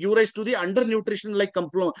 it may give rise to the undernutrition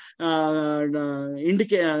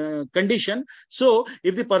condition. So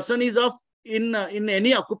if the person is in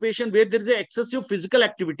any occupation where there is excessive physical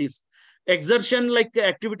activities, exertion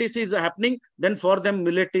activities is happening, then for them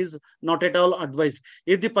millet is not at all advised.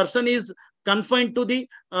 If the person is confined to the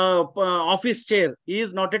office chair, he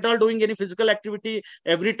is not at all doing any physical activity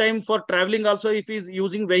every time. For traveling also, if he is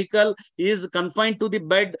using vehicle, he is confined to the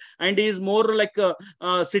bed and he is more like a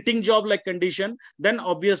sitting job like condition, then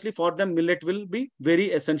obviously for them millet will be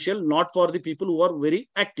very essential, not for the people who are very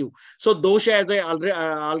active. So dosha, as I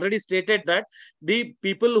already stated, that the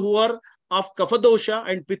people who are of kapha dosha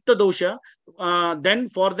and pitta dosha, then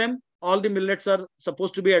for them all the millets are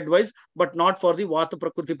supposed to be advised, but not for the vata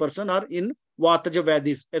prakriti person or in vataja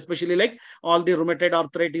vadis, especially like all the rheumatoid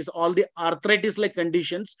arthritis, all the arthritis like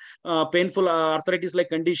conditions, painful arthritis like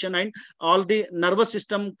condition, and all the nervous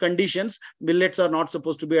system conditions, millets are not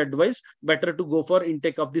supposed to be advised. Better to go for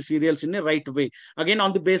intake of the cereals in a right way. Again,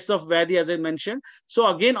 on the basis of vadi, as I mentioned. So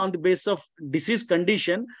again, on the basis of disease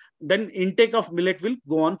condition, then intake of millet will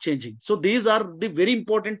go on changing. So these are the very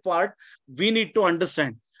important part we need to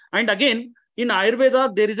understand. And again, in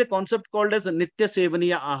Ayurveda, there is a concept called as Nitya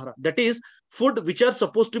Sevaniya Ahara. That is, food which are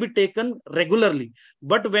supposed to be taken regularly.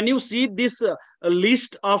 But when you see this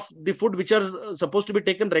list of the food which are supposed to be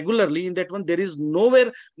taken regularly, in that one, there is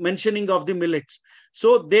nowhere mentioning of the millets.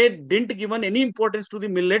 So they didn't given any importance to the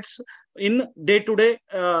millets in day-to-day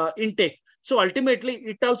intake. So ultimately,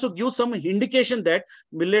 it also gives some indication that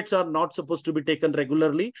millets are not supposed to be taken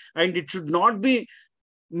regularly, and it should not be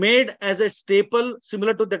made as a staple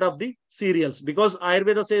similar to that of the cereals, because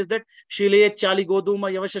Ayurveda says that Shileye Chali Goduma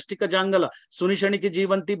Yavashashtika Jangala Sunishaniki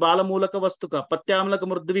Jivanti Balamulaka Vastuka Patyamlaka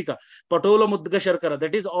Murdvika Patola Mudga Sharkara.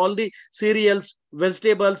 That is all the cereals,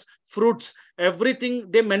 vegetables, fruits, everything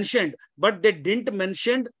they mentioned, but they didn't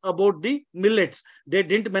mention about the millets. They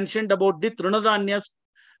didn't mention about the Trunadanyas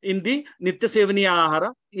in the Nitya Sevaniya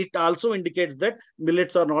Ahara. It also indicates that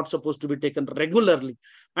millets are not supposed to be taken regularly.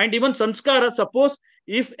 And even sanskara, suppose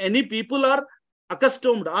if any people are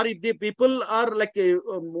accustomed, or if the people are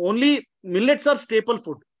only millets are staple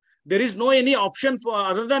food, there is no any option for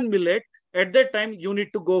other than millet, at that time you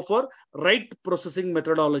need to go for right processing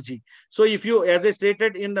methodology. So if you, as I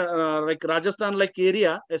stated, in like Rajasthan like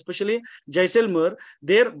area, especially Jaisalmer,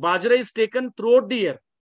 there bajra is taken throughout the year,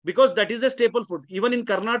 because that is the staple food. Even in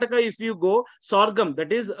Karnataka, if you go, sorghum,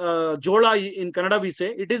 that is jola in Kannada we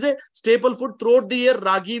say, it is a staple food throughout the year.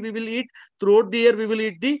 Ragi we will eat throughout the year, we will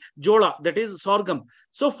eat the jola, that is sorghum.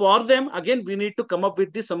 So for them, again, we need to come up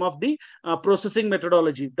with some of the processing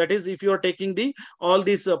methodology. That is, if you are taking the all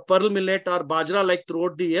these pearl millet or bajra like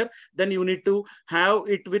throughout the year, then you need to have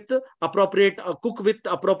it with appropriate, cook with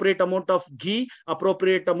appropriate amount of ghee,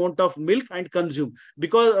 appropriate amount of milk, and consume.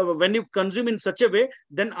 Because when you consume in such a way,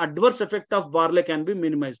 then adverse effect of barley can be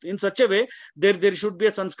minimized. In such a way, there should be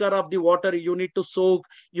a sanskar of the water. You need to soak,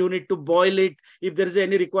 you need to boil it. If there is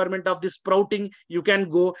any requirement of the sprouting, you can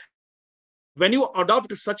go. When you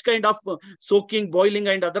adopt such kind of soaking, boiling,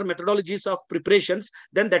 and other methodologies of preparations,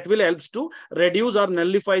 then that will help to reduce or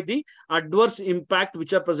nullify the adverse impact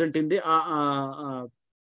which are present in the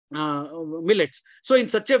millets. So in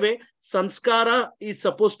such a way, sanskara is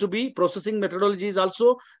supposed to be, processing methodology is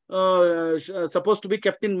also supposed to be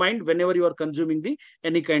kept in mind whenever you are consuming the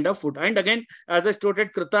any kind of food. And again, as I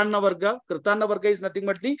stated, kritanna varga is nothing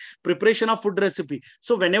but the preparation of food recipe.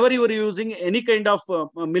 So whenever you are using any kind of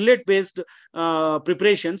millet based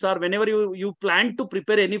preparations, or whenever you plan to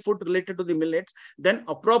prepare any food related to the millets, then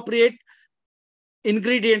appropriate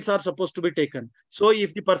ingredients are supposed to be taken. So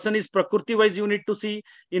if the person is prakriti wise, you need to see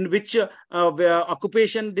in which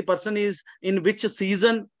occupation the person is, in which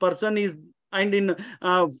season person is, and in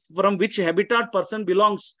from which habitat person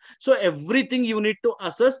belongs. So everything you need to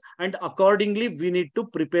assess, and accordingly we need to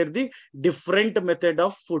prepare the different method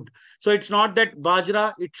of food. So it's not that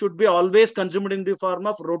bajra, it should be always consumed in the form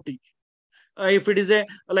of roti. If it is a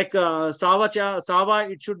like sava,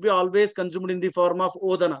 it should be always consumed in the form of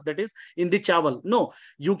odana, that is in the chawal. No,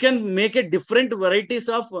 you can make a different varieties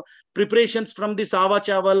of preparations from the sava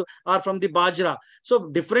chawal or from the bajra. So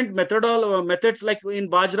different methods, like in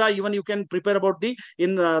bajra, even you can prepare about the,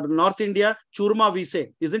 in North India, churma we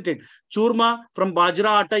say, isn't it? Churma from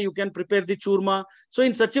bajra atta, you can prepare the churma. So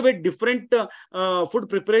in such a way, different food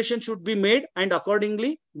preparation should be made, and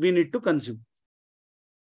accordingly we need to consume.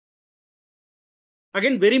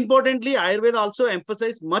 Again, very importantly, Ayurveda also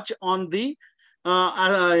emphasizes much on the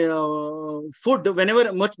food,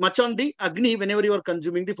 whenever much on the agni whenever you are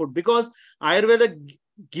consuming the food, because Ayurveda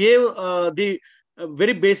gave the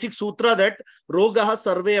very basic sutra that rogaha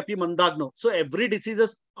sarve api mandagno. So every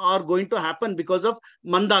diseases are going to happen because of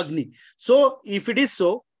mandagni. So if it is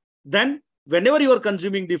so, then whenever you are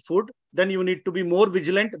consuming the food, then you need to be more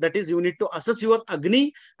vigilant. That is, you need to assess your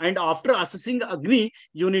agni, and after assessing agni,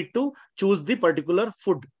 you need to choose the particular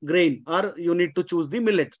food grain, or you need to choose the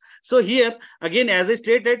millets. So here again, as I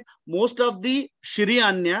stated, most of the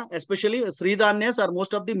shiriyanya, especially sridhanyas, or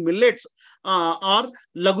most of the millets are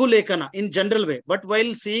lagu lekana in general way. But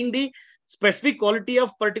while seeing the specific quality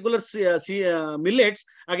of particular millets,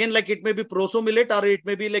 again, like it may be proso millet or it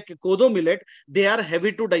may be like kodo millet, they are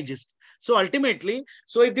heavy to digest. So ultimately,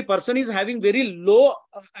 so if the person is having very low,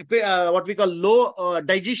 what we call low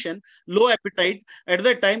digestion, low appetite, at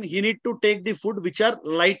that time he need to take the food which are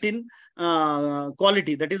light in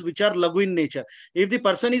quality, that is, which are lagu in nature. If the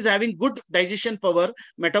person is having good digestion power,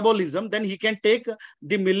 metabolism, then he can take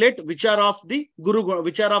the millet which are of the guru guna, or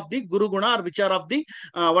which are of the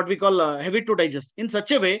what we call heavy to digest. In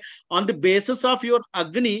such a way, on the basis of your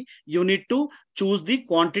agni, you need to choose the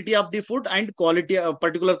quantity of the food and quality,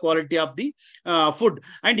 particular quality of the food.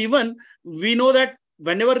 And even we know that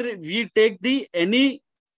whenever we take the any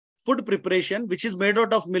food preparation which is made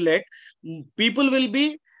out of millet, people will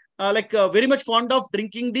be very much fond of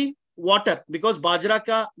drinking the water, because bajra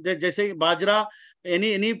ka jaise bajra,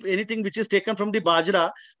 anything which is taken from the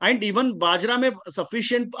bajra, and even bajra mein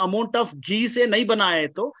sufficient amount of ghee se nahi bana hai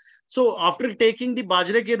to, so after taking the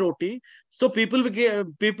bajre ke roti, so people will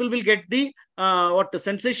get the what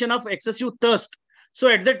sensation of excessive thirst. So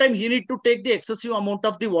at that time he need to take the excessive amount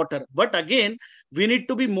of the water. But again, we need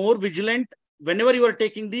to be more vigilant whenever you are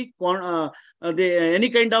taking the any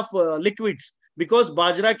kind of liquids, because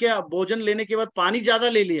बाजरा के भोजन लेने के बाद पानी ज्यादा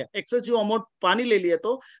ले लिया, excessive amount पानी ले लिया,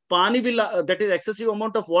 तो पानी will that is excessive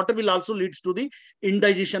amount of water will also leads to the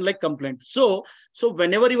indigestion like complaint. So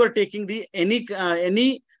whenever you are taking the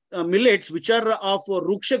any millets which are of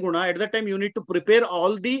ruksha guna, at that time you need to prepare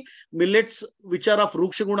all the millets which are of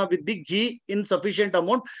ruksha guna with the ghee in sufficient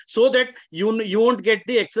amount, so that you won't get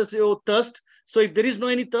the excessive thirst. So if there is no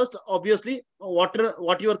any thirst, obviously water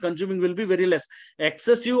what you are consuming will be very less.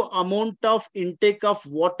 Excessive amount of intake of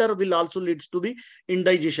water will also leads to the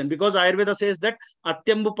indigestion, because Ayurveda says that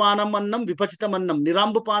atyambupanam annam vipachitam annam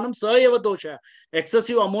nirambupanam sayeva dosha.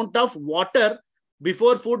 Excessive amount of water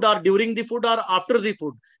before food or during the food or after the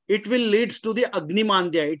food, it will leads to the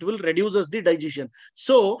agnimandya. It will reduces the digestion.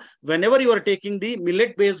 So whenever you are taking the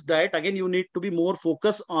millet based diet, again you need to be more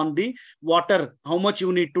focused on the water, how much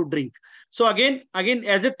you need to drink. So again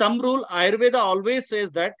as a thumb rule, Ayurveda always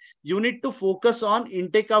says that you need to focus on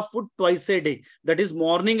intake of food twice a day, that is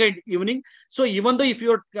morning and evening. So even though if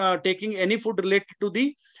you are taking any food related to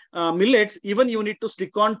the millets, even you need to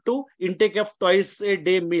stick on to intake of twice a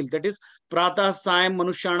day meal, that is pratah sayam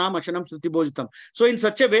manushanam achanam shruti bhojitam. So in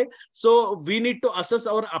such a way, so we need to assess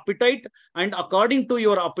our appetite, and according to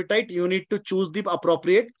your appetite you need to choose the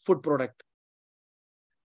appropriate food product.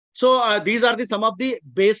 So these are the some of the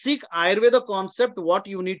basic Ayurveda concept what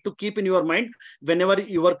you need to keep in your mind whenever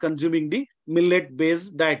you are consuming the millet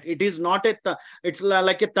based diet. It is not it's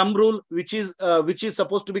like a thumb rule which is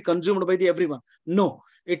supposed to be consumed by the everyone. No,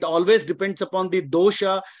 it always depends upon the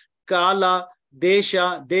dosha, kala,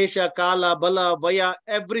 desha, kala, bala, vaya,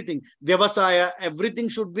 everything, vyavasaya, everything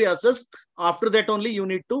should be assessed. After that only you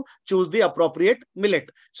need to choose the appropriate millet.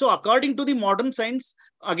 So according to the modern science,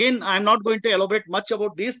 again, I'm not going to elaborate much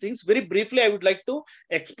about these things. Very briefly, I would like to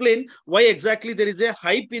explain why exactly there is a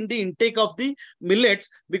hype in the intake of the millets.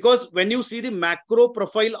 Because when you see the macro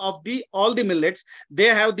profile of the all the millets, they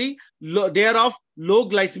have the they are of low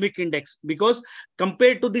glycemic index, because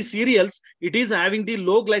compared to the cereals, it is having the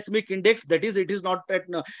low glycemic index. That is, it is not at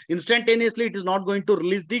instantaneously, it is not going to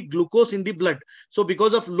release the glucose in the blood. So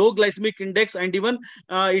because of low glycemic index, and even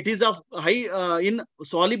it is of high in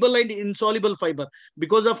soluble and insoluble fiber.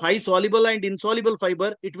 Because of high soluble and insoluble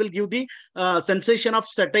fiber, it will give the sensation of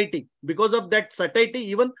satiety. Because of that satiety,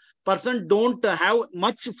 even person don't have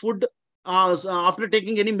much food after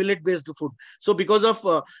taking any millet based food. So because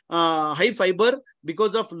of high fiber,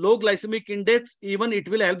 because of low glycemic index, even it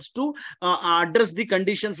will helps to address the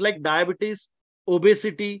conditions like diabetes,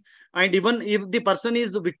 obesity, and even if the person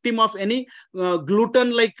is a victim of any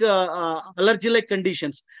gluten like allergy like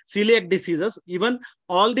conditions, celiac diseases, even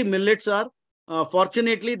all the millets are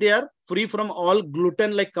fortunately they are free from all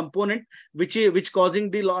gluten like component, which causing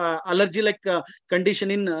the allergy like condition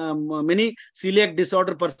in many celiac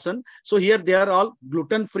disorder person. So here they are all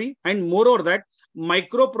gluten free, and moreover that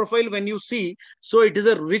micro profile when you see, so it is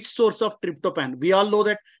a rich source of tryptophan. We all know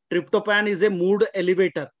that tryptophan is a mood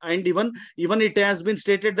elevator, and even it has been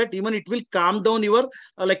stated that even it will calm down your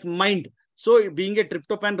like mind. So being a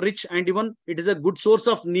tryptophan rich, and even it is a good source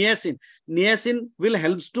of niacin. Niacin will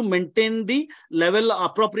helps to maintain the level,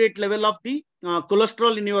 appropriate level of the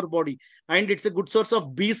cholesterol in your body. And it's a good source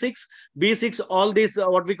of B6. B6, all these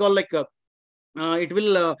what we call like it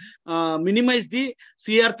will minimize the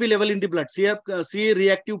CRP level in the blood. C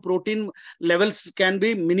reactive protein levels can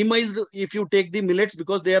be minimized if you take the millets,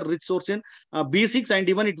 because they are rich source in B6, and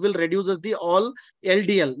even it will reduces the all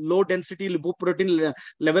LDL, low density lipoprotein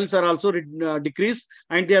levels are also decreased,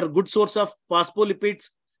 and they are good source of phospholipids,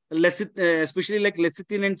 especially like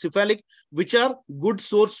lecithin and cephalic, which are good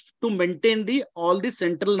source to maintain the all the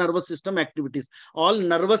central nervous system activities. All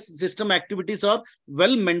nervous system activities are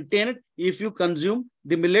well maintained if you consume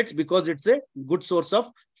the millets, because it's a good source of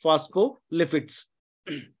phospholipids.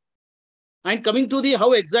 And coming to the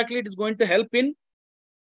how exactly it is going to help in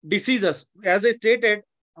diseases, as I stated,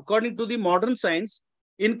 according to the modern science,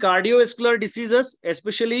 in cardiovascular diseases,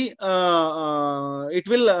 especially it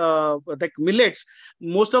will like millets,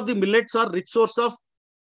 most of the millets are rich source of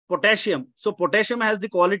potassium. So potassium has the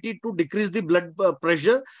quality to decrease the blood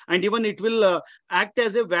pressure, and even it will act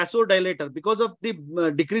as a vasodilator. Because of the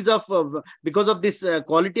decrease of because of this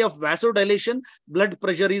quality of vasodilation, blood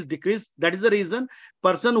pressure is decreased. That is the reason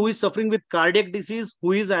person who is suffering with cardiac disease,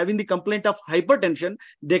 who is having the complaint of hypertension,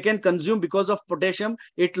 they can consume, because of potassium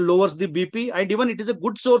it lowers the BP, and even it is a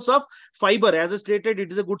good source of fiber. As I stated,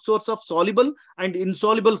 it is a good source of soluble and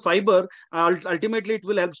insoluble fiber. Ultimately it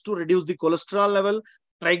will helps to reduce the cholesterol level,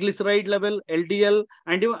 triglyceride level, LDL,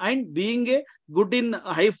 and being a good in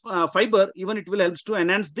high fiber, even it will helps to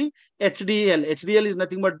enhance the HDL. HDL is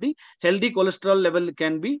nothing but the healthy cholesterol level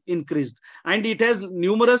can be increased. And it has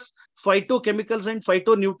numerous phytochemicals and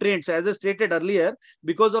phytonutrients, as I stated earlier.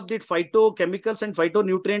 Because of the phytochemicals and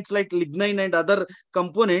phytonutrients like lignin and other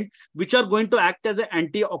component, which are going to act as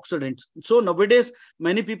antioxidants. So nowadays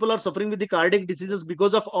many people are suffering with the cardiac diseases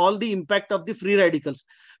because of all the impact of the free radicals.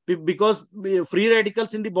 Because free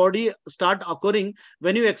radicals in the body start occurring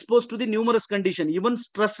when you expose to the numerous condition, even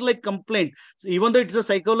stress like complaint. Even though it's a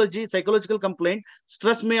psychological complaint,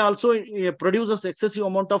 stress may also produce excessive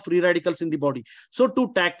amount of free radicals in the body. So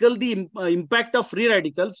to tackle the impact of free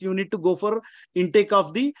radicals, you need to go for intake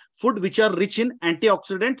of the food which are rich in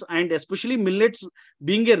antioxidants, and especially millets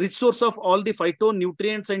being a rich source of all the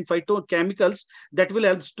phytonutrients and phytochemicals that will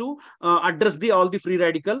help to address the all the free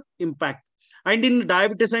radical impact. And in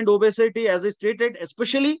diabetes and obesity, as I stated,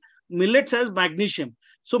 especially millets has magnesium.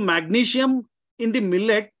 So magnesium in the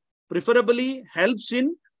millet preferably helps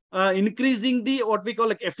in increasing the what we call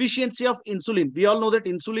like efficiency of insulin. We all know that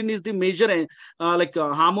insulin is the major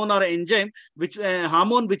hormone or enzyme, which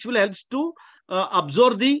hormone which will helps to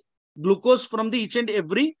absorb the glucose from the each and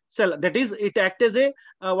every cell. That is, it acts as a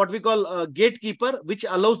what we call a gatekeeper, which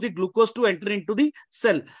allows the glucose to enter into the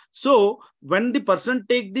cell. So when the person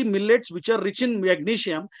take the millets which are rich in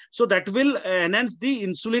magnesium, so that will enhance the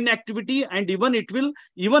insulin activity, and even it will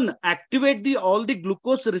even activate the all the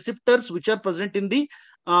glucose receptors which are present in the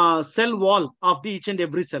cell wall of the each and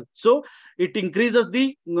every cell. So it increases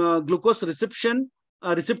the glucose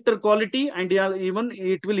receptor quality, and even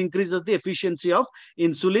it will increases the efficiency of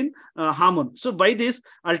insulin hormone. So by this,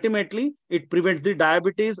 ultimately it prevents the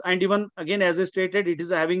diabetes, and even again, as I stated, it is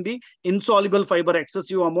having the insoluble fiber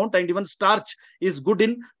excessive amount, and even starch is good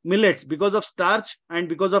in millets. Because of starch and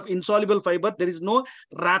because of insoluble fiber, there is no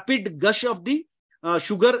rapid gush of the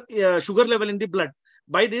sugar level in the blood.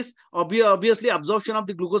 By this, obviously absorption of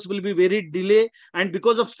the glucose will be very delay, and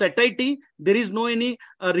because of satiety, there is no any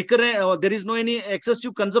recurrent, there is no any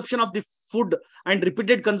excessive consumption of the food and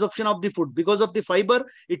repeated consumption of the food. Because of the fiber,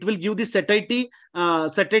 it will give the satiety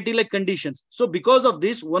like conditions. So because of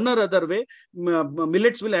this, one or other way,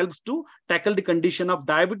 millets will help to tackle the condition of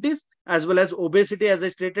diabetes as well as obesity, as I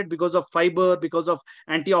stated, because of fiber, because of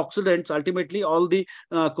antioxidants. Ultimately, all the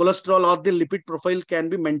cholesterol or the lipid profile can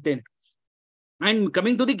be maintained. And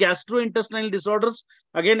coming to the gastrointestinal disorders,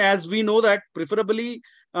 again, as we know that preferably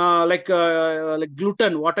like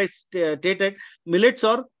gluten, what I stated, millets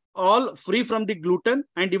are all free from the gluten,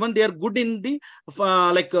 and even they are good in the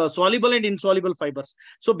soluble and insoluble fibers.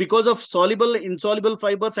 So because of soluble, insoluble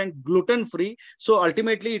fibers and gluten free, so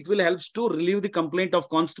ultimately it will help to relieve the complaint of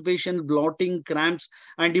constipation, bloating, cramps,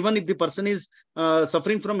 and even if the person is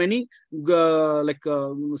suffering from any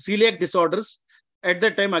celiac disorders, at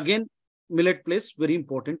that time again millet plays very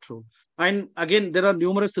important role. And again, there are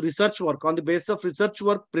numerous research work. On the basis of research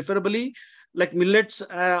work, preferably like millets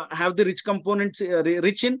have the rich components,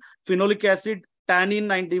 rich in phenolic acid,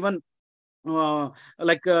 tannin, and even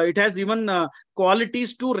it has even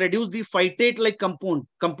qualities to reduce the phytate like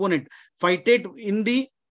component. Phytate in the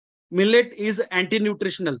millet is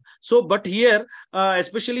anti-nutritional. So but here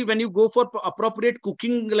especially when you go for appropriate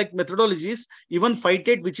cooking like methodologies, even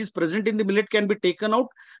phytate which is present in the millet can be taken out.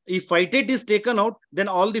 If phytate is taken out, then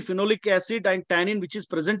all the phenolic acid and tannin which is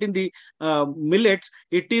present in the millets,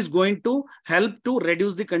 it is going to help to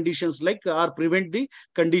reduce the conditions like or prevent the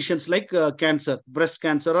conditions like cancer, breast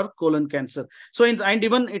cancer or colon cancer. So and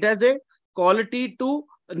even it has a quality to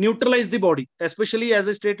neutralize the body, especially as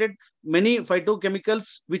I stated, many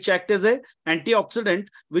phytochemicals which act as a antioxidant,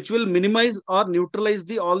 which will minimize or neutralize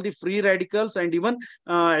the all the free radicals, and even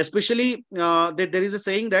especially there is a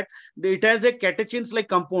saying that it has a catechins like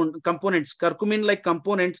components, curcumin like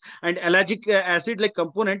components, and allergic acid like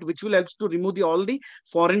component, which will help to remove the all the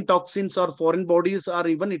foreign toxins or foreign bodies, or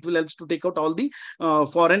even it will help to take out all the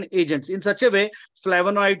foreign agents. In such a way,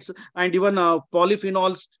 flavonoids and even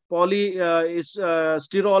polyphenols,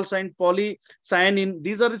 polysterols and polycyanine,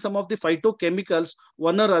 these are some of the phytochemicals.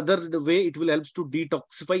 One or other way it will help to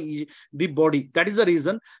detoxify the body. That is the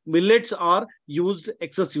reason millets are used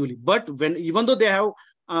excessively. But when even though they have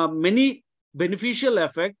many beneficial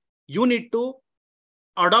effect, you need to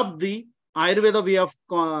adopt the Ayurveda way of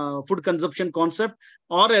food consumption concept,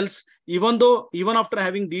 or else even after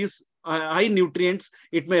having these high nutrients,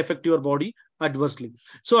 it may affect your body adversely.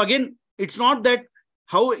 So again, it's not that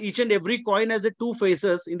how each and every coin has a two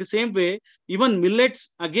faces. In the same way, even millets,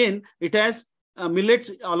 again, it has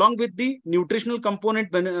millets along with the nutritional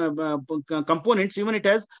components, even it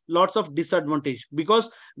has lots of disadvantage. Because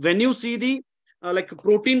when you see the like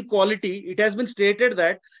protein quality, it has been stated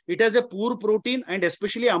that it has a poor protein, and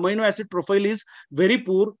especially amino acid profile is very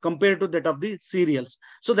poor compared to that of the cereals.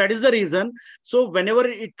 So that is the reason. So whenever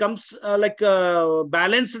it comes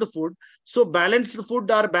balanced food, so balanced food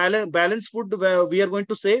or balanced food, we are going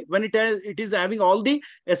to say when it is having all the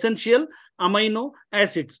essential amino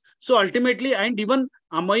acids. So ultimately, and even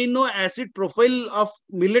amino acid profile of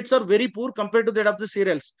millets are very poor compared to that of the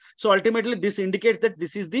cereals. So ultimately, this indicates that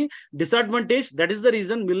this is the disadvantage. That is the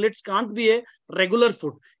reason millets can't be a regular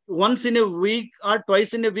food. Once in a week or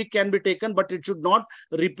twice in a week can be taken, but it should not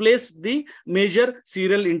replace the major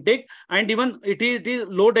cereal intake. And even it is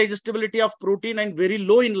low digestibility of protein and very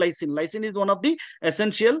low in lysine. Lysine is one of the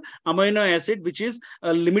essential amino acid which is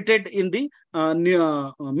limited in the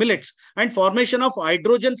millets. And formation of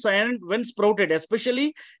hydrogen cyanide when sprouted,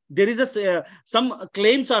 especially there is some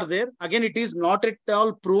claims are there. Again, it is not at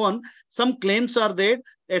all proven. Some claims are there,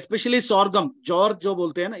 especially sorghum, jowar jo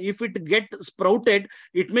bolte hain na, if it get sprouted,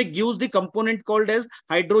 it may give the component called as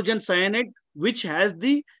hydrogen cyanide, which has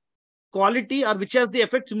the quality or which has the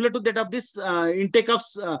effect similar to that of this intake of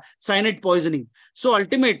cyanide poisoning. So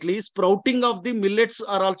ultimately, sprouting of the millets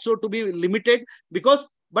are also to be limited, because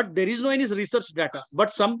but there is no any research data,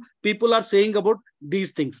 but some people are saying about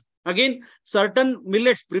these things. Again, certain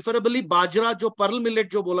millets, preferably bajra, jo pearl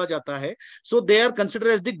millet jo bola jata hai, so they are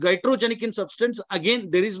considered as the goitrogenic in substance. Again,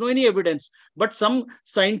 there is no any evidence, but some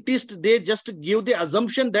scientists, they just give the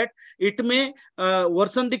assumption that it may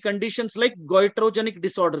worsen the conditions like goitrogenic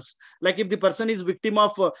disorders. Like if the person is victim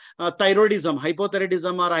of thyroidism,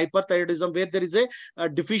 hypothyroidism or hyperthyroidism, where there is a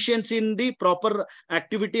deficiency in the proper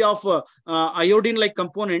activity of iodine-like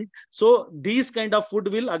component. So these kind of food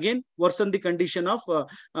will again worsen the condition of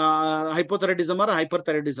hypothyroidism or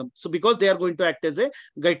hyperthyroidism. So because they are going to act as a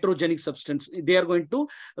goitrogenic substance, they are going to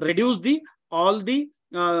reduce the all the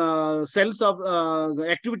cells of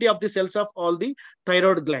activity of the cells of all the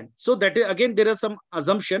thyroid gland. So that again there is some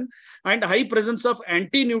assumption. And high presence of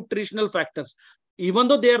anti-nutritional factors, even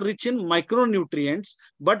though they are rich in micronutrients,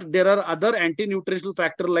 but there are other anti-nutritional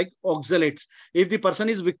factors like oxalates. If the person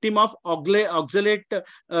is victim of oxalate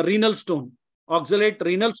renal stone,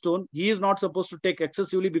 he is not supposed to take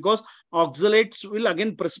excessively, because oxalates will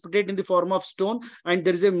again precipitate in the form of stone, and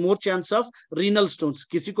there is a more chance of renal stones.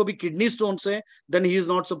 Kisi ko bhi kidney stones hai, then he is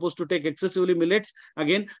not supposed to take excessively millets.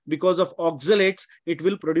 Again, because of oxalates, it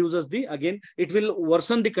will produce us it will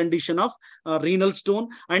worsen the condition of renal stone.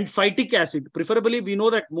 And phytic acid, preferably we know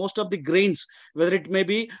that most of the grains, whether it may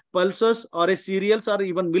be pulses or a cereals or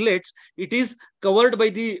even millets, it is covered by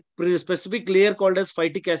the specific layer called as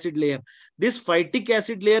phytic acid layer. This phytic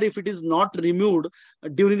acid layer, if it is not removed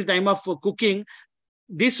during the time of cooking,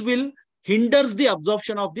 this will hinders the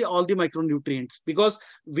absorption of all the micronutrients, because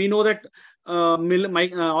we know that all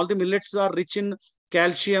the millets are rich in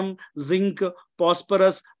calcium, zinc,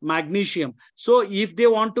 phosphorus, magnesium. So if they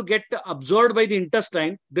want to get absorbed by the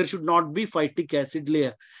intestine, there should not be phytic acid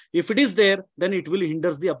layer. If it is there, then it will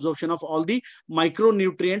hinders the absorption of all the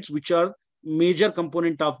micronutrients which are major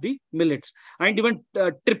component of the millets. And even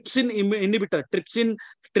trypsin inhibitor, trypsin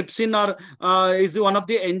is one of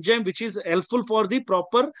the enzyme which is helpful for the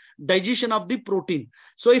proper digestion of the protein.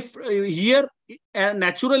 So if here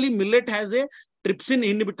naturally millet has a trypsin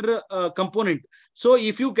inhibitor component. So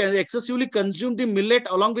if you can excessively consume the millet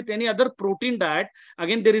along with any other protein diet,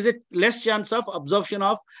 again there is a less chance of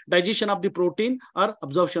digestion of the protein or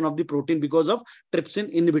absorption of the protein because of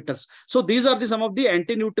trypsin inhibitors. So these are some of the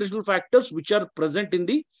anti-nutritional factors which are present in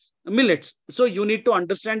the millets. So you need to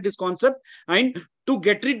understand this concept, and to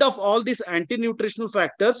get rid of all these anti-nutritional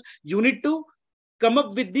factors, you need to come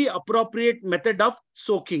up with the appropriate method of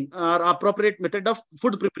soaking or appropriate method of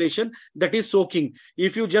food preparation, that is soaking.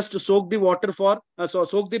 If you just soak the water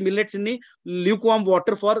soak the millets in the lukewarm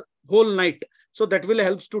water for whole night, so that will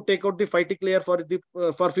helps to take out the phytic layer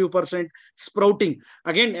for few percent. Sprouting,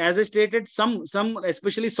 again as I stated, some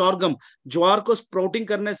especially sorghum, ज्वार को sprouting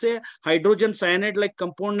करने से hydrogen cyanide like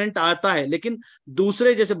component आता है, लेकिन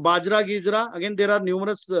दूसरे जैसे बाजरा गिजरा, again there are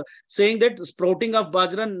numerous saying that sprouting of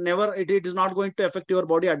bajra never it is not going to affect your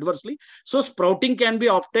body adversely. So sprouting can be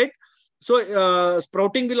opted. So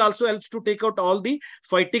sprouting will also help to take out all the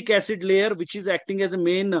phytic acid layer, which is acting as a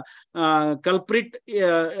main culprit,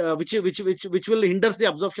 which will hinders the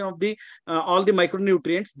absorption of the all the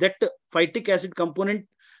micronutrients. That phytic acid component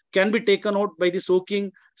can be taken out by the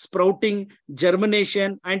soaking, sprouting,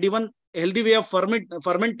 germination, and even healthy way of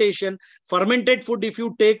fermentation. Fermented food, if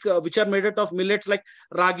you take which are made out of millets like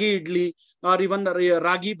ragi idli or even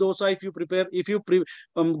ragi dosa, if you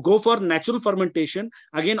go for natural fermentation,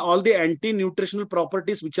 again all the anti-nutritional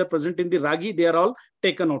properties which are present in the ragi, they are all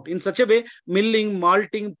taken out. In such a way, milling,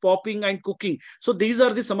 malting, popping, and cooking. So these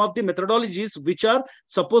are the some of the methodologies which are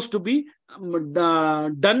supposed to be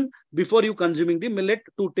done before you consuming the millet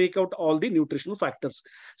to take out all the nutritional factors.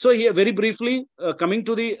 So here, very briefly, coming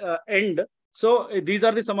to the end. So these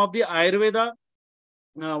are the some of the Ayurveda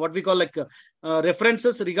what we call like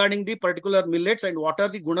references regarding the particular millets and what are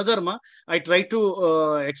the gunadharma. I try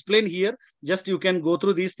to explain here. Just you can go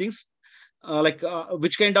through these things,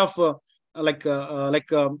 which kind of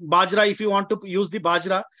bajra, if you want to use the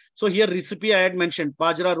bajra. So here recipe I had mentioned: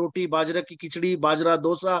 bajra roti, bajra ki khichdi, bajra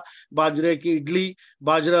dosa, bajra ki idli,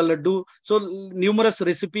 bajra laddu. So numerous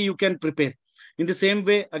recipe you can prepare. In the same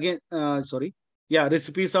way, again,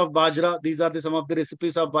 recipes of bajra. These are the some of the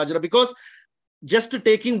recipes of bajra, because just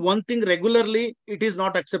taking one thing regularly, it is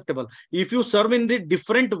not acceptable. If you serve in the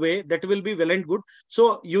different way, that will be well and good.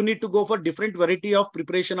 So you need to go for different variety of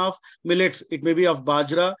preparation of millets. It may be of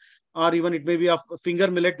bajra, or even it may be of finger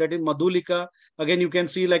millet, that is madhulika. Again, you can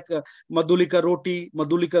see like madhulika roti,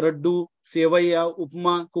 madhulika raddu, sevaya,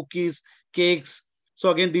 upma, cookies, cakes. So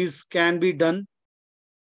again, these can be done.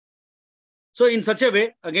 So in such a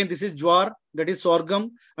way, again, this is jwar, that is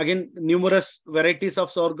sorghum. Again, numerous varieties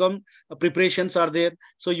of sorghum preparations are there.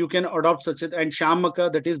 So you can adopt such a, and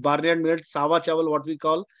shamaka, that is barnyard millet, sawa chawal, what we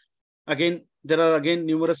call. Again, there are again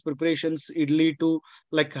numerous preparations, idli to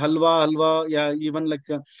like halwa, yeah, even like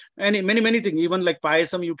many things, even like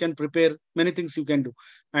payasam you can prepare, many things you can do.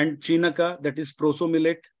 And chinaka, that is proso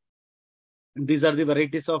millet. These are the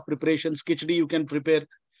varieties of preparations. Khichdi you can prepare.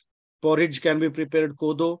 Porridge can be prepared.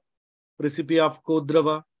 Kodo, recipe of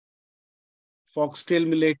kodrava. Foxtail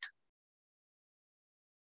millet.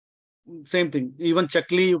 Same thing. Even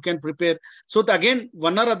chakli you can prepare. So again,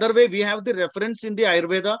 one or other way, we have the reference in the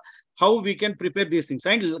Ayurveda how we can prepare these things.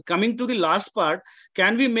 And coming to the last part,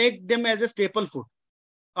 can we make them as a staple food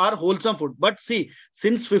or wholesome food? But see,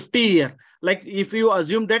 since 50 years, like if you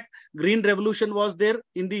assume that Green Revolution was there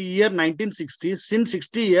in the year 1960, since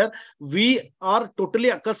 60 years, we are totally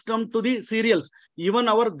accustomed to the cereals. Even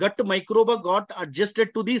our gut microbe got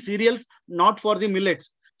adjusted to the cereals, not for the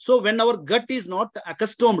millets. So when our gut is not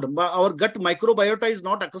accustomed, our gut microbiota is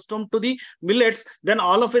not accustomed to the millets, then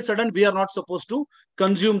all of a sudden we are not supposed to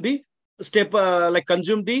consume the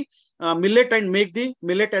millet and make the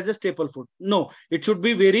millet as a staple food. No, it should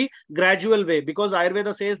be very gradual way, because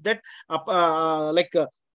Ayurveda says that apatyam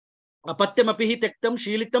apihi tektam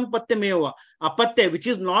shilitam patyameva. Apatya, which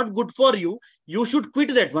is not good for you, you should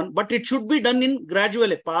quit that one, but it should be done in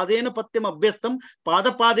gradually. Padena patyam abhyastam,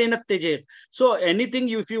 pada padena tejet. So anything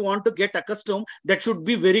if you want to get accustomed, that should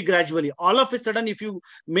be very gradually. All of a sudden, if you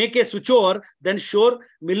make a switch over, then sure,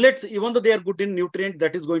 millets, even though they are good in nutrient,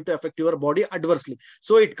 that is going to affect your body adversely.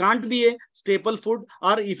 So it can't be a staple food,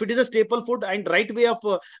 or if it is a staple food, and right way of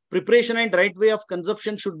preparation and right way of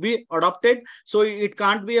consumption should be adopted. So it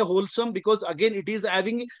can't be a wholesome, because again, it is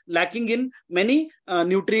lacking in many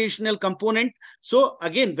nutritional component. So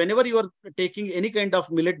again, whenever you are taking any kind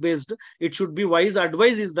of millet based, it should be wise.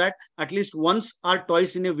 Advice is that at least once or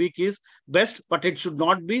twice in a week is best, but it should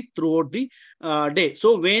not be throughout the day.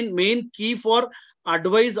 So main key for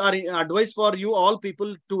advice for you all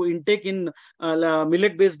people to intake in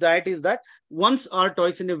millet based diet is that once or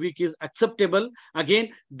twice in a week is acceptable. Again,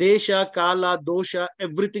 desha, kala, dosha,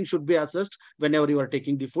 everything should be assessed whenever you are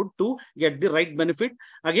taking the food to get the right benefit.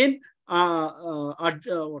 Again,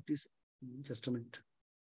 what is, just a minute.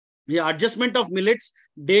 Yeah, adjustment of millets,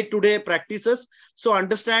 day-to-day practices. So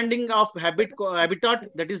understanding of habitat,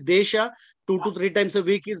 that is desha, 2 to 3 times a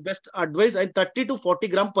week is best advice, and 30 to 40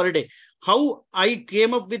 gram per day. How I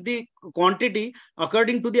came up with the quantity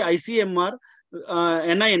according to the ICMR,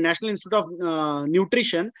 NIN, National Institute of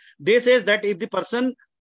Nutrition, they says that if the person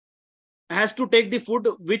has to take the food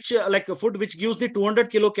which gives the 200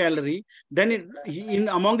 kilocalorie, then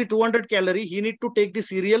among the 200 calorie, he need to take the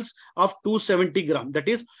cereals of 270 gram. That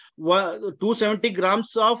is 270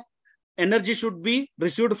 grams of energy should be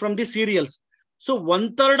received from the cereals. So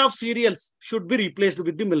 1/3 of cereals should be replaced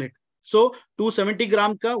with the millet. So 270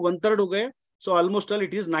 gram ka 1/3 ho gaya. So almost all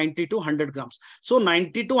it is 90 to 100 grams. So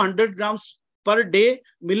 90 to 100 grams per day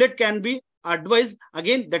millet can be advised.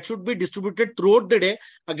 Again, that should be distributed throughout the day.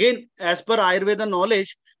 Again, as per Ayurveda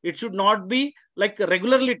knowledge, it should not be like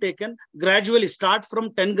regularly taken. Gradually start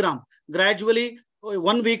from 10 gram. Gradually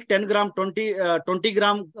 1 week 10 gram, 20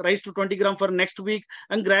 gram, rise to 20 gram for next week,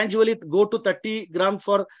 and gradually go to 30 gram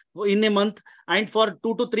for in a month. And for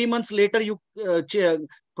 2 to 3 months later, you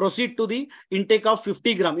proceed to the intake of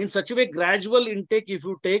 50 gram. In such a way, gradual intake if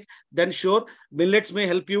you take, then sure, millets may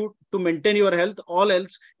help you to maintain your health. All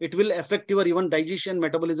else, it will affect your even digestion,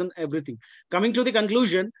 metabolism, everything. Coming to the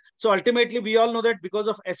conclusion, so ultimately we all know that because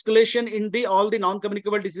of escalation in the all the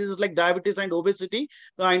non-communicable diseases like diabetes and obesity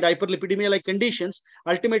and hyperlipidemia like conditions,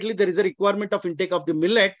 ultimately there is a requirement of intake of the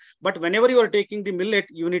millet. But whenever you are taking the millet,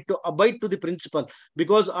 you need to abide to the principle,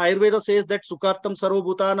 because Ayurveda says that sukartam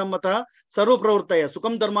sarvabhutanam mata sarva pravartaya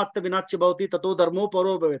sukam dharmatta vinachya bhavati tato dharmo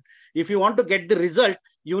paro bhavet. If you want to get the result,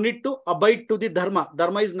 you need to abide to the dharma.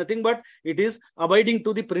 Dharma is nothing but it is abiding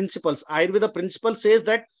to the principles. Ayurveda principle says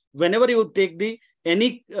that whenever you take the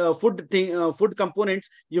any food components,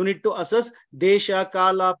 you need to assess desha,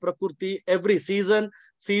 kala, prakriti, every season,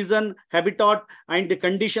 habitat, and the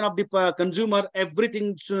condition of the consumer.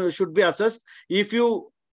 Everything should be assessed. If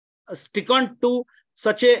you stick on to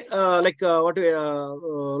such a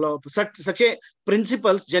such a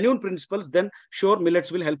principles, genuine principles, then sure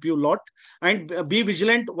millets will help you a lot. And be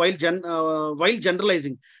vigilant while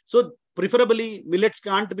generalizing. So preferably millets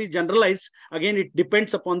can't be generalized. Again, it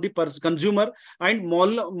depends upon the consumer and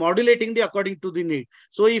modulating the according to the need.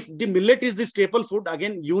 So if the millet is the staple food,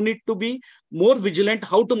 again you need to be more vigilant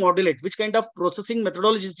how to modulate, which kind of processing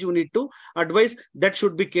methodologies you need to advise, that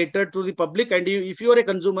should be catered to the public. And if you are a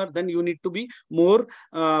consumer, then you need to be more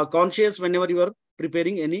conscious whenever you are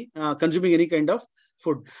preparing any consuming any kind of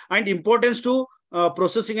food. And importance to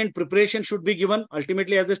processing and preparation should be given.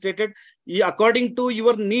 Ultimately, as I stated, according to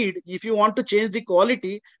your need, if you want to change the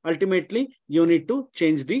quality, ultimately you need to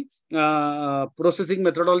change the processing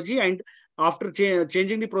methodology. And after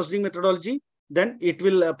changing the processing methodology, then it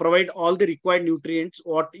will provide all the required nutrients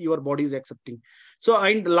what your body is accepting. So,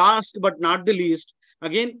 and last but not the least,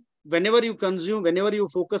 again, whenever you consume, whenever you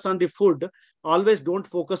focus on the food, always don't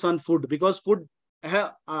focus on food, because food,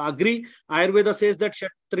 agree, Ayurveda says that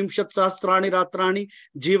Trimshat Sahasrani Ratrani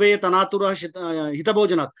Jivayat Anatura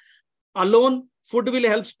Hitabhojanat. Alone, food will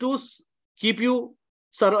help to keep you,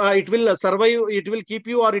 it will survive, it will keep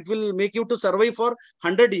you, or it will make you to survive for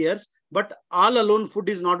 100 years. But all alone, food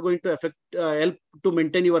is not going to affect, help to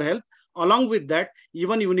maintain your health. Along with that,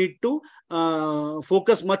 even you need to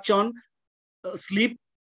focus much on sleep,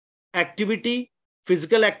 activity,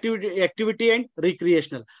 physical activity and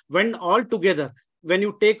recreational. When all together, when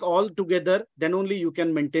you take all together, then only you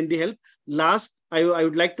can maintain the health. Last, I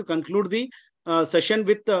would like to conclude the session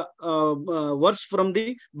with the verse from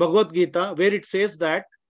the Bhagavad Gita, where it says that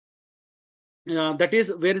that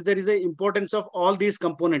is where there is a importance of all these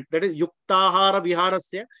components. That is yuktahara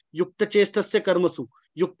viharasya, yukta chestasya karmasu,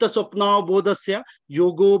 yukta swapna bodhasya,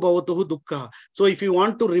 yogo bhavatuhu dukkha. So if you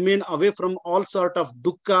want to remain away from all sort of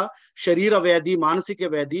dukkha, sharira vyadhi, manasika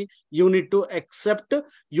vyadhi, you need to accept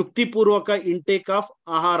yukti purvaka intake of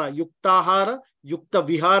ahara, yuktahara, yukta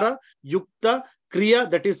vihara, yukta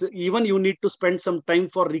kriya, that is even you need to spend some time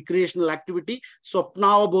for recreational activity.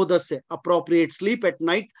 Swapna bodhasya, appropriate sleep at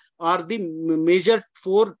night, are the major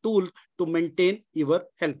 4 tools to maintain your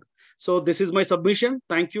health. So this is my submission.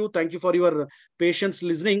 Thank you. Thank you for your patience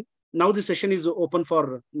listening. Now the session is open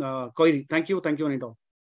for query. Thank you. Thank you, Anita.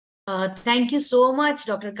 Thank you so much,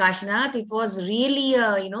 Dr. Kashinath. It was really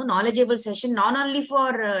a knowledgeable session, not only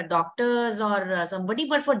for doctors or somebody,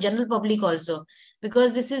 but for general public also,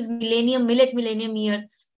 because this is millet millennium year.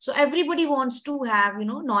 So everybody wants to have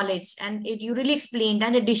knowledge, and you really explained.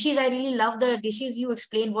 And the dishes, I really love the dishes you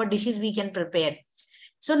explained, what dishes we can prepare.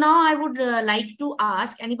 So now I would like to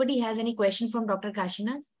ask, anybody has any question from Dr.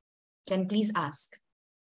 Kashinath? Can please ask.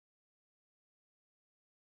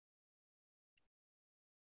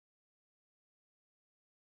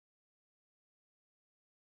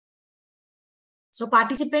 So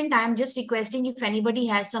participant, I am just requesting if anybody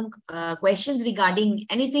has some questions regarding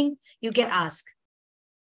anything, you can ask.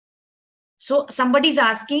 So somebody is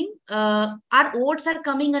asking, our oats are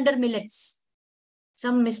coming under millets.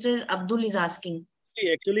 Some Mr. Abdul is asking.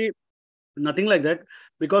 See, actually, nothing like that,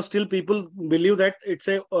 because still people believe that it's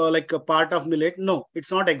a like a part of millet. No,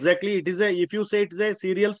 it's not exactly. It is a, if you say it is a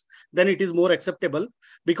cereals, then it is more acceptable,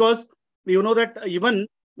 because you know that even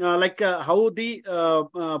how the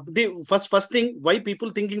first thing why people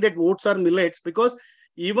thinking that oats are millets, because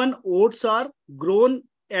even oats are grown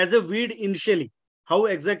as a weed initially. How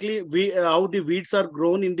exactly how the weeds are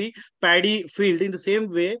grown in the paddy field, in the same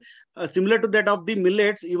way, similar to that of the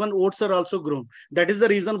millets, even oats are also grown. That is the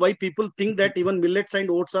reason why people think that even millets and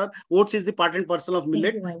oats is the part and parcel of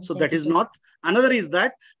millet. So that is not. Another is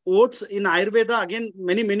that oats in Ayurveda, again,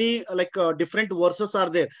 many different verses are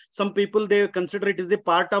there. Some people, they consider it is the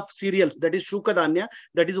part of cereals, that is Shukadanya,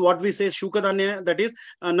 that is what we say Shukadanya, that is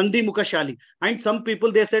Nandi Mukha Shali. And some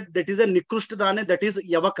people, they said that is a Nikrushtadanya, that is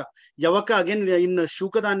Yavaka. Yavaka, again, in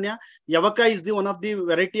Shukadanya, Yavaka is the one of the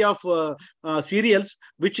variety of cereals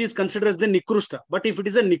which is considered as the Nikrusta. But if it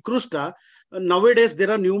is a Nikrusta, nowadays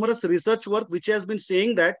there are numerous research work which has been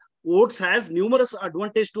saying that oats has numerous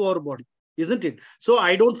advantage to our body, isn't it? So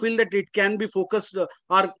I don't feel that it can be focused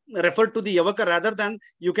or referred to the Yavaka, rather than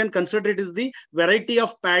you can consider it as the variety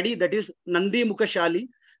of paddy that is Nandi Mukashali.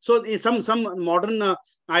 So some modern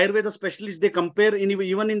Ayurveda specialists, they compare,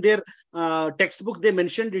 even in their textbook, they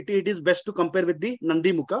mentioned it is best to compare with the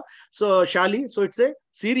Nandi Mukha. So Shali, so it's a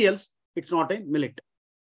cereals, it's not a millet.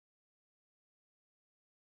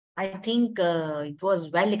 I think it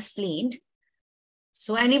was well explained.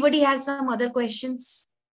 So anybody has some other questions?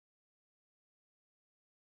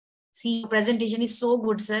 See, your presentation is so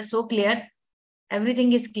good, sir, so clear.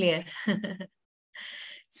 Everything is clear.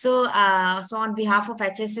 So on behalf of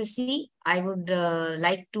HSSC, I would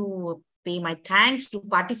like to pay my thanks to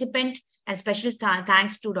participant and special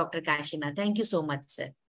thanks to Dr. Kashina. Thank you so much, sir.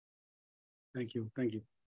 Thank you. Thank you.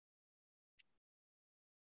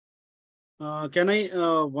 Can I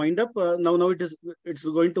wind up? Now it's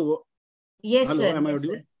going to. Yes, Hello, sir. am I Yes,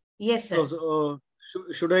 audible? sir. Yes, sir.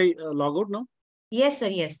 Should I log out now? Yes, sir.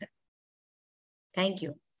 Yes, sir. Thank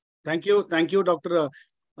you. Thank you, Dr.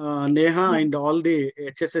 Neha and all the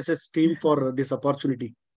HSSS team for this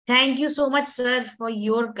opportunity. Thank you so much, sir, for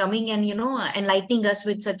your coming and, enlightening us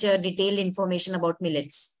with such a detailed information about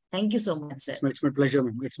millets. Thank you so much, sir. It's my pleasure,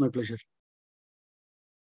 ma'am. It's my pleasure.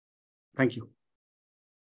 Thank you.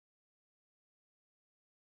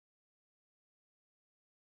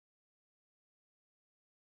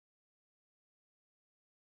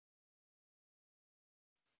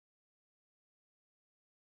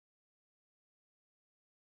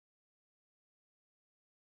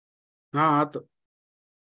 हाँ तो